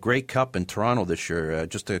the Grey Cup in Toronto this year.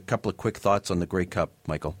 Just a couple of quick thoughts on the Grey Cup,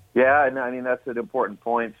 Michael. Yeah, and I mean, that's an important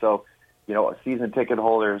point. So, season ticket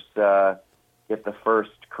holders get the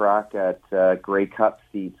first crack at Grey Cup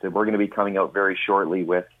seats, and we're going to be coming out very shortly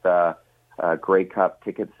with Grey Cup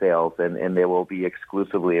ticket sales, and they will be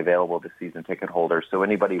exclusively available to season ticket holders. So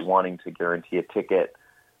anybody wanting to guarantee a ticket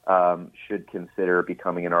should consider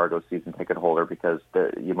becoming an Argos season ticket holder, because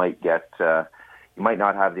you might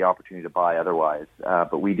not have the opportunity to buy otherwise.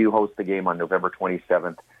 But we do host the game on November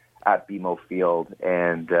 27th at BMO Field,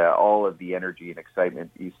 and all of the energy and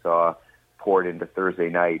excitement you saw poured into Thursday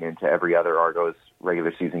night into every other Argos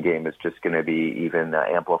regular season game is just going to be even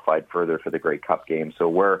amplified further for the Grey Cup game. So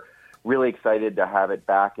we're really excited to have it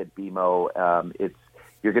back at BMO.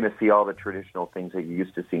 You're going to see all the traditional things that you're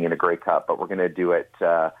used to seeing in a Grey Cup, but we're going to do it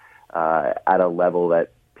at a level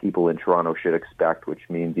that people in Toronto should expect, which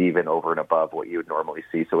means even over and above what you would normally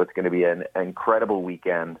see. So it's going to be an incredible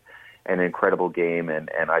weekend, an incredible game, and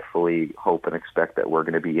I fully hope and expect that we're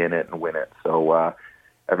going to be in it and win it. So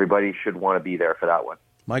everybody should want to be there for that one.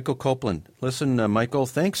 Michael Copeland. Listen, Michael,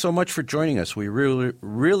 thanks so much for joining us. We really,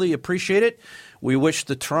 really appreciate it. We wish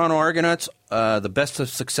the Toronto Argonauts the best of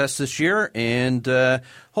success this year, and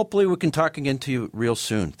hopefully we can talk again to you real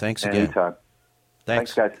soon. Thanks again. Anytime.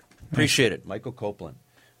 Thanks, guys. Appreciate it. Michael Copeland.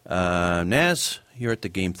 Naz, you're at the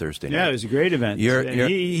game Thursday night. Yeah, it was a great event.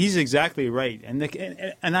 He's exactly right.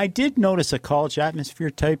 And I did notice a college atmosphere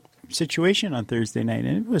type situation on Thursday night,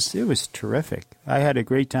 and it was terrific. I had a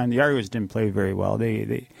great time. The Argos didn't play very well.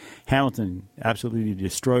 Hamilton absolutely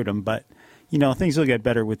destroyed them, but things will get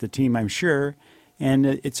better with the team, I'm sure. And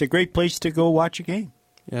it's a great place to go watch a game.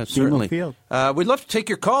 Yeah, certainly. Field. We'd love to take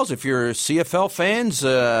your calls if you're CFL fans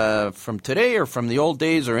from today or from the old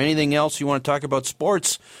days, or anything else you want to talk about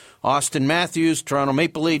sports. Austin Matthews, Toronto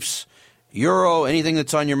Maple Leafs, Euro, anything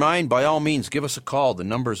that's on your mind, by all means, give us a call. The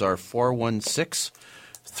numbers are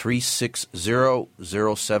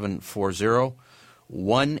 416-360-0740,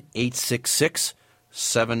 1-866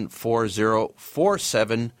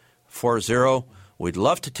 416-740-4740. We'd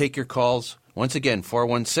love to take your calls. Once again,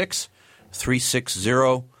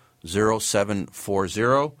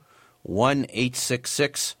 416-360-0740,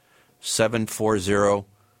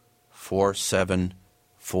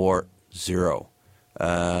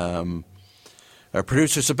 1-866-740-4740. Our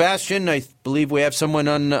producer, Sebastian, I believe we have someone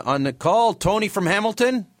on the call. Tony from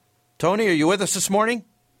Hamilton. Tony, are you with us this morning?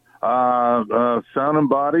 Sound and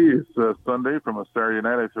body. It's Sunday from a Saturday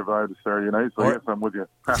night. I survived a Saturday night, so yes, I'm with you.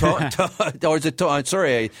 Or is it? I'm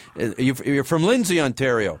sorry, you're from Lindsay,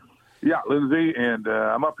 Ontario. Yeah, Lindsay, and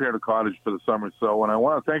I'm up here in the cottage for the summer. So, and I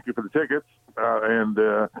want to thank you for the tickets.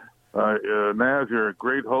 Naz, you're a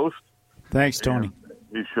great host. Thanks, Tony.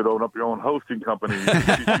 You should open up your own hosting company. You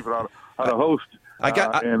teach people how to host.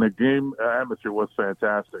 And the game atmosphere was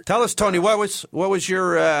fantastic. Tell us, Tony, what was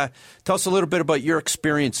your? Tell us a little bit about your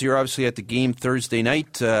experience. You're obviously at the game Thursday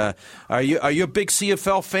night. Are you a big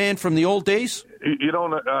CFL fan from the old days? You know,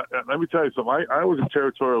 let me tell you something. I was in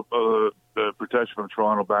territorial protection from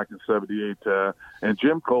Toronto back in '78, and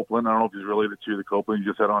Jim Copeland. I don't know if he's related to the Copeland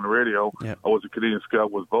you just had on the radio. Yeah. I was a Canadian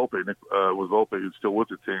scout. Was Volpe? Nick was Volpe, who's still with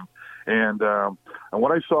the team. And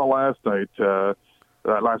what I saw last night.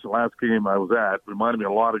 Last game I was at reminded me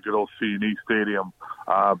a lot of good old C&E Stadium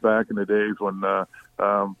back in the days when the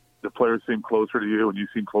players seemed closer to you and you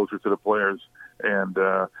seemed closer to the players. And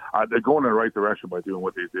they're going in the right direction by doing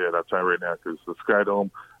what they did. I'll tell you right now, because the Sky Dome,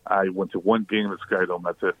 I went to one game at Sky Dome,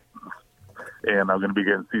 that's it. And I'm going to be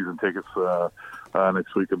getting season tickets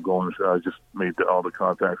next week. I'm going. I just made all the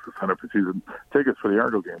contacts to sign up for season tickets for the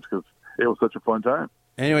Argo games because it was such a fun time.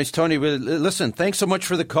 Anyways, Tony, listen, thanks so much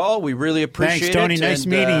for the call. We really appreciate it. Thanks, Tony. Nice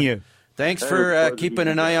meeting you. Thanks for keeping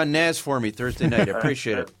an eye on Naz for me Thursday night. I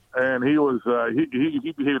appreciate it. And he was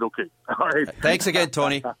he behaved okay. All right. Thanks again,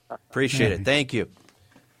 Tony. Appreciate it. Thank you.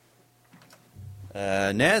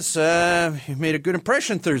 Naz, you made a good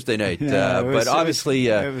impression Thursday night. But obviously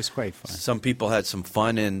it was quite fun. Some people had some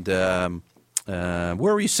fun. And where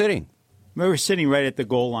were you sitting? We were sitting right at the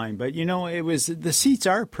goal line, but the seats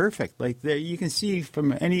are perfect. Like you can see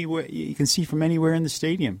from anywhere. You can see from anywhere in the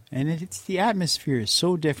stadium, and it's the atmosphere is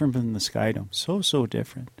so different from the Sky Dome. So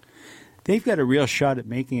different. They've got a real shot at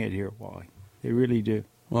making it here, Wally. They really do.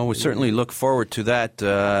 Well, we certainly look forward to that.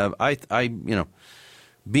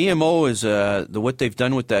 BMO is what they've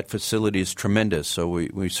done with that facility is tremendous. So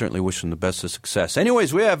we certainly wish them the best of success.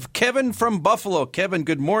 Anyways, we have Kevin from Buffalo. Kevin,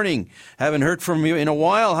 good morning. Haven't heard from you in a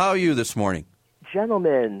while. How are you this morning?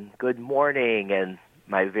 Gentlemen, good morning, and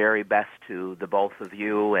my very best to the both of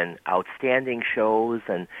you, and outstanding shows.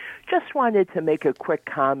 And just wanted to make a quick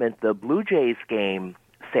comment. The Blue Jays game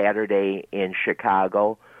Saturday in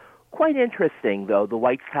Chicago, quite interesting, though. The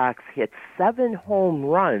White Sox hit 7 home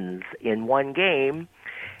runs in one game,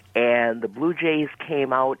 and the Blue Jays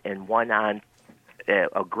came out and won on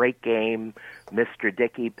a great game, Mr.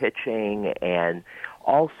 Dickey pitching, and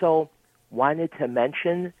also wanted to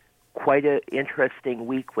mention quite an interesting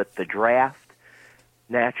week with the draft,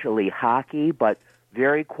 naturally hockey, but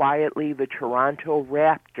very quietly the Toronto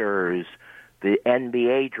Raptors, the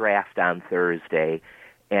NBA draft on Thursday,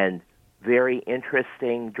 and very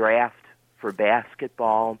interesting draft for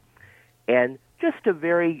basketball, and just a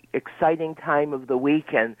very exciting time of the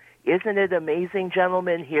week. And isn't it amazing,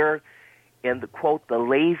 gentlemen, here in the, quote, the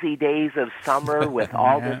lazy days of summer with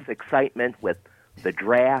all this excitement with the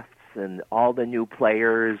drafts and all the new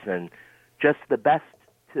players, and just the best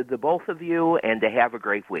to the both of you, and to have a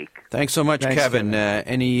great week. Thanks so much, Kevin.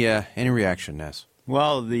 Any reaction, Naz?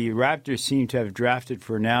 Well, the Raptors seem to have drafted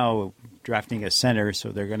for now, drafting a center, so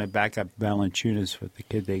they're going to back up Valanciunas with the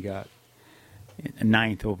kid they got,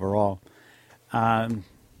 9th overall.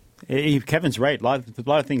 Kevin's right. A lot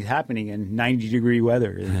of things happening in 90-degree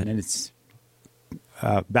weather, and it's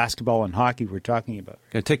basketball and hockey we're talking about.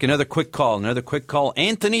 Going to take another quick call.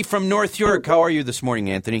 Anthony from North York. How are you this morning,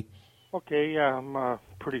 Anthony? Okay, yeah, I'm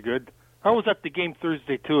pretty good. I was at the game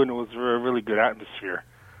Thursday, too, and it was a really good atmosphere.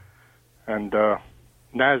 And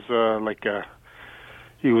Naz,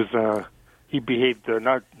 he behaved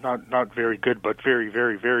not very good, but very,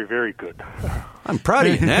 very, very, very good. I'm proud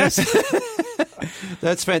of you, Naz.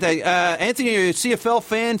 That's fantastic. Anthony, are you a CFL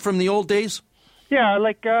fan from the old days? Yeah,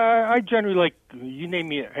 I generally like, you name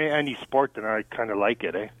me any sport, and I kind of like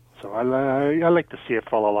it, eh? So I like the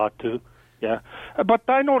CFL a lot, too. Yeah. But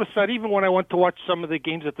I noticed that even when I went to watch some of the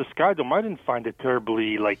games at the Sky Dome, I didn't find it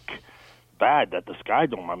terribly, bad at the Sky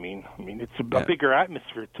Dome. I mean, it's a bigger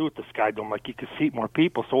atmosphere too at the Sky Dome. Like you could seat more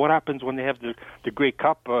people. So what happens when they have the Grey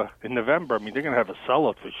Cup in November? I mean, they're going to have a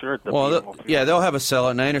sellout for sure. At the they'll have a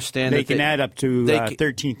sellout, and I understand they can add up to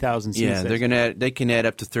 13,000 seats. Yeah, they can add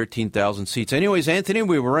up to 13,000 seats. Anyways, Anthony,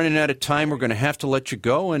 we were running out of time. We're going to have to let you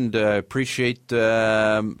go, and appreciate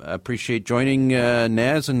joining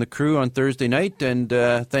Naz and the crew on Thursday night. And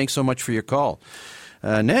thanks so much for your call.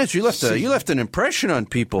 Naz, you left an impression on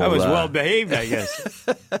people. I was well behaved, I guess.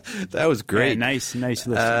 That was great. Yeah, nice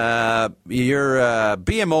listening. Your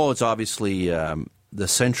BMO is obviously the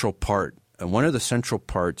central part, one of the central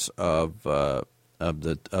parts of the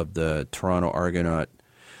Toronto Argonaut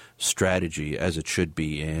strategy, as it should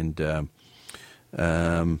be, and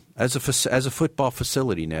as a football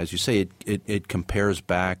facility. Now, as you say, it compares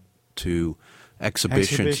back to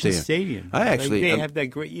Exhibition Stadium. They have that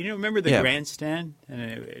great. Remember the grandstand, and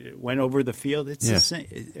it went over the field. It's the same.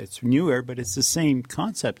 It's newer, but it's the same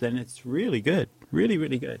concept, and it's really good. Really,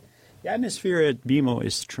 really good. The atmosphere at BMO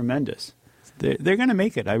is tremendous. They're going to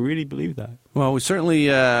make it. I really believe that. Well, we certainly,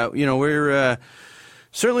 we're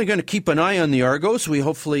certainly going to keep an eye on the Argos. We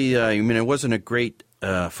hopefully, it wasn't a great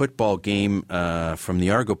football game from the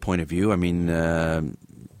Argo point of view. I mean.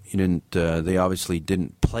 They obviously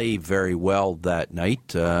didn't play very well that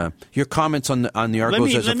night. Your comments on the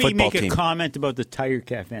Argos as a football team? Let me make a comment about the Tiger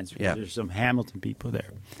Cat fans, because there's some Hamilton people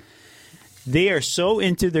there. They are so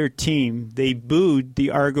into their team, they booed the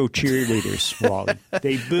Argo cheerleaders, Wally.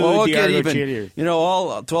 They booed the Argo cheerleaders.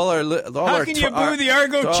 How can you boo the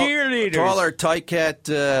Argo cheerleaders? To all our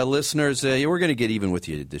Ticat listeners, we're going to get even with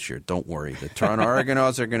you this year. Don't worry. The Toronto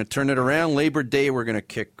Argonauts are going to turn it around. Labor Day, we're going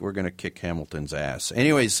to kick Hamilton's ass.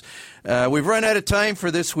 Anyways, we've run out of time for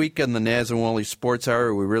this week on the Naz and Wally Sports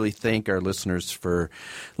Hour. We really thank our listeners for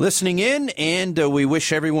listening in, and we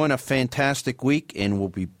wish everyone a fantastic week, and we'll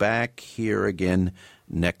be back here again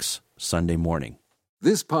next Sunday morning.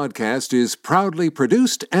 This podcast is proudly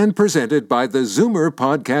produced and presented by the Zoomer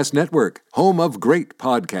Podcast Network, home of great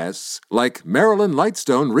podcasts like Marilyn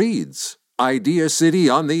Lightstone Reads, Idea City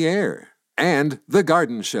on the Air, and The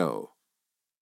Garden Show.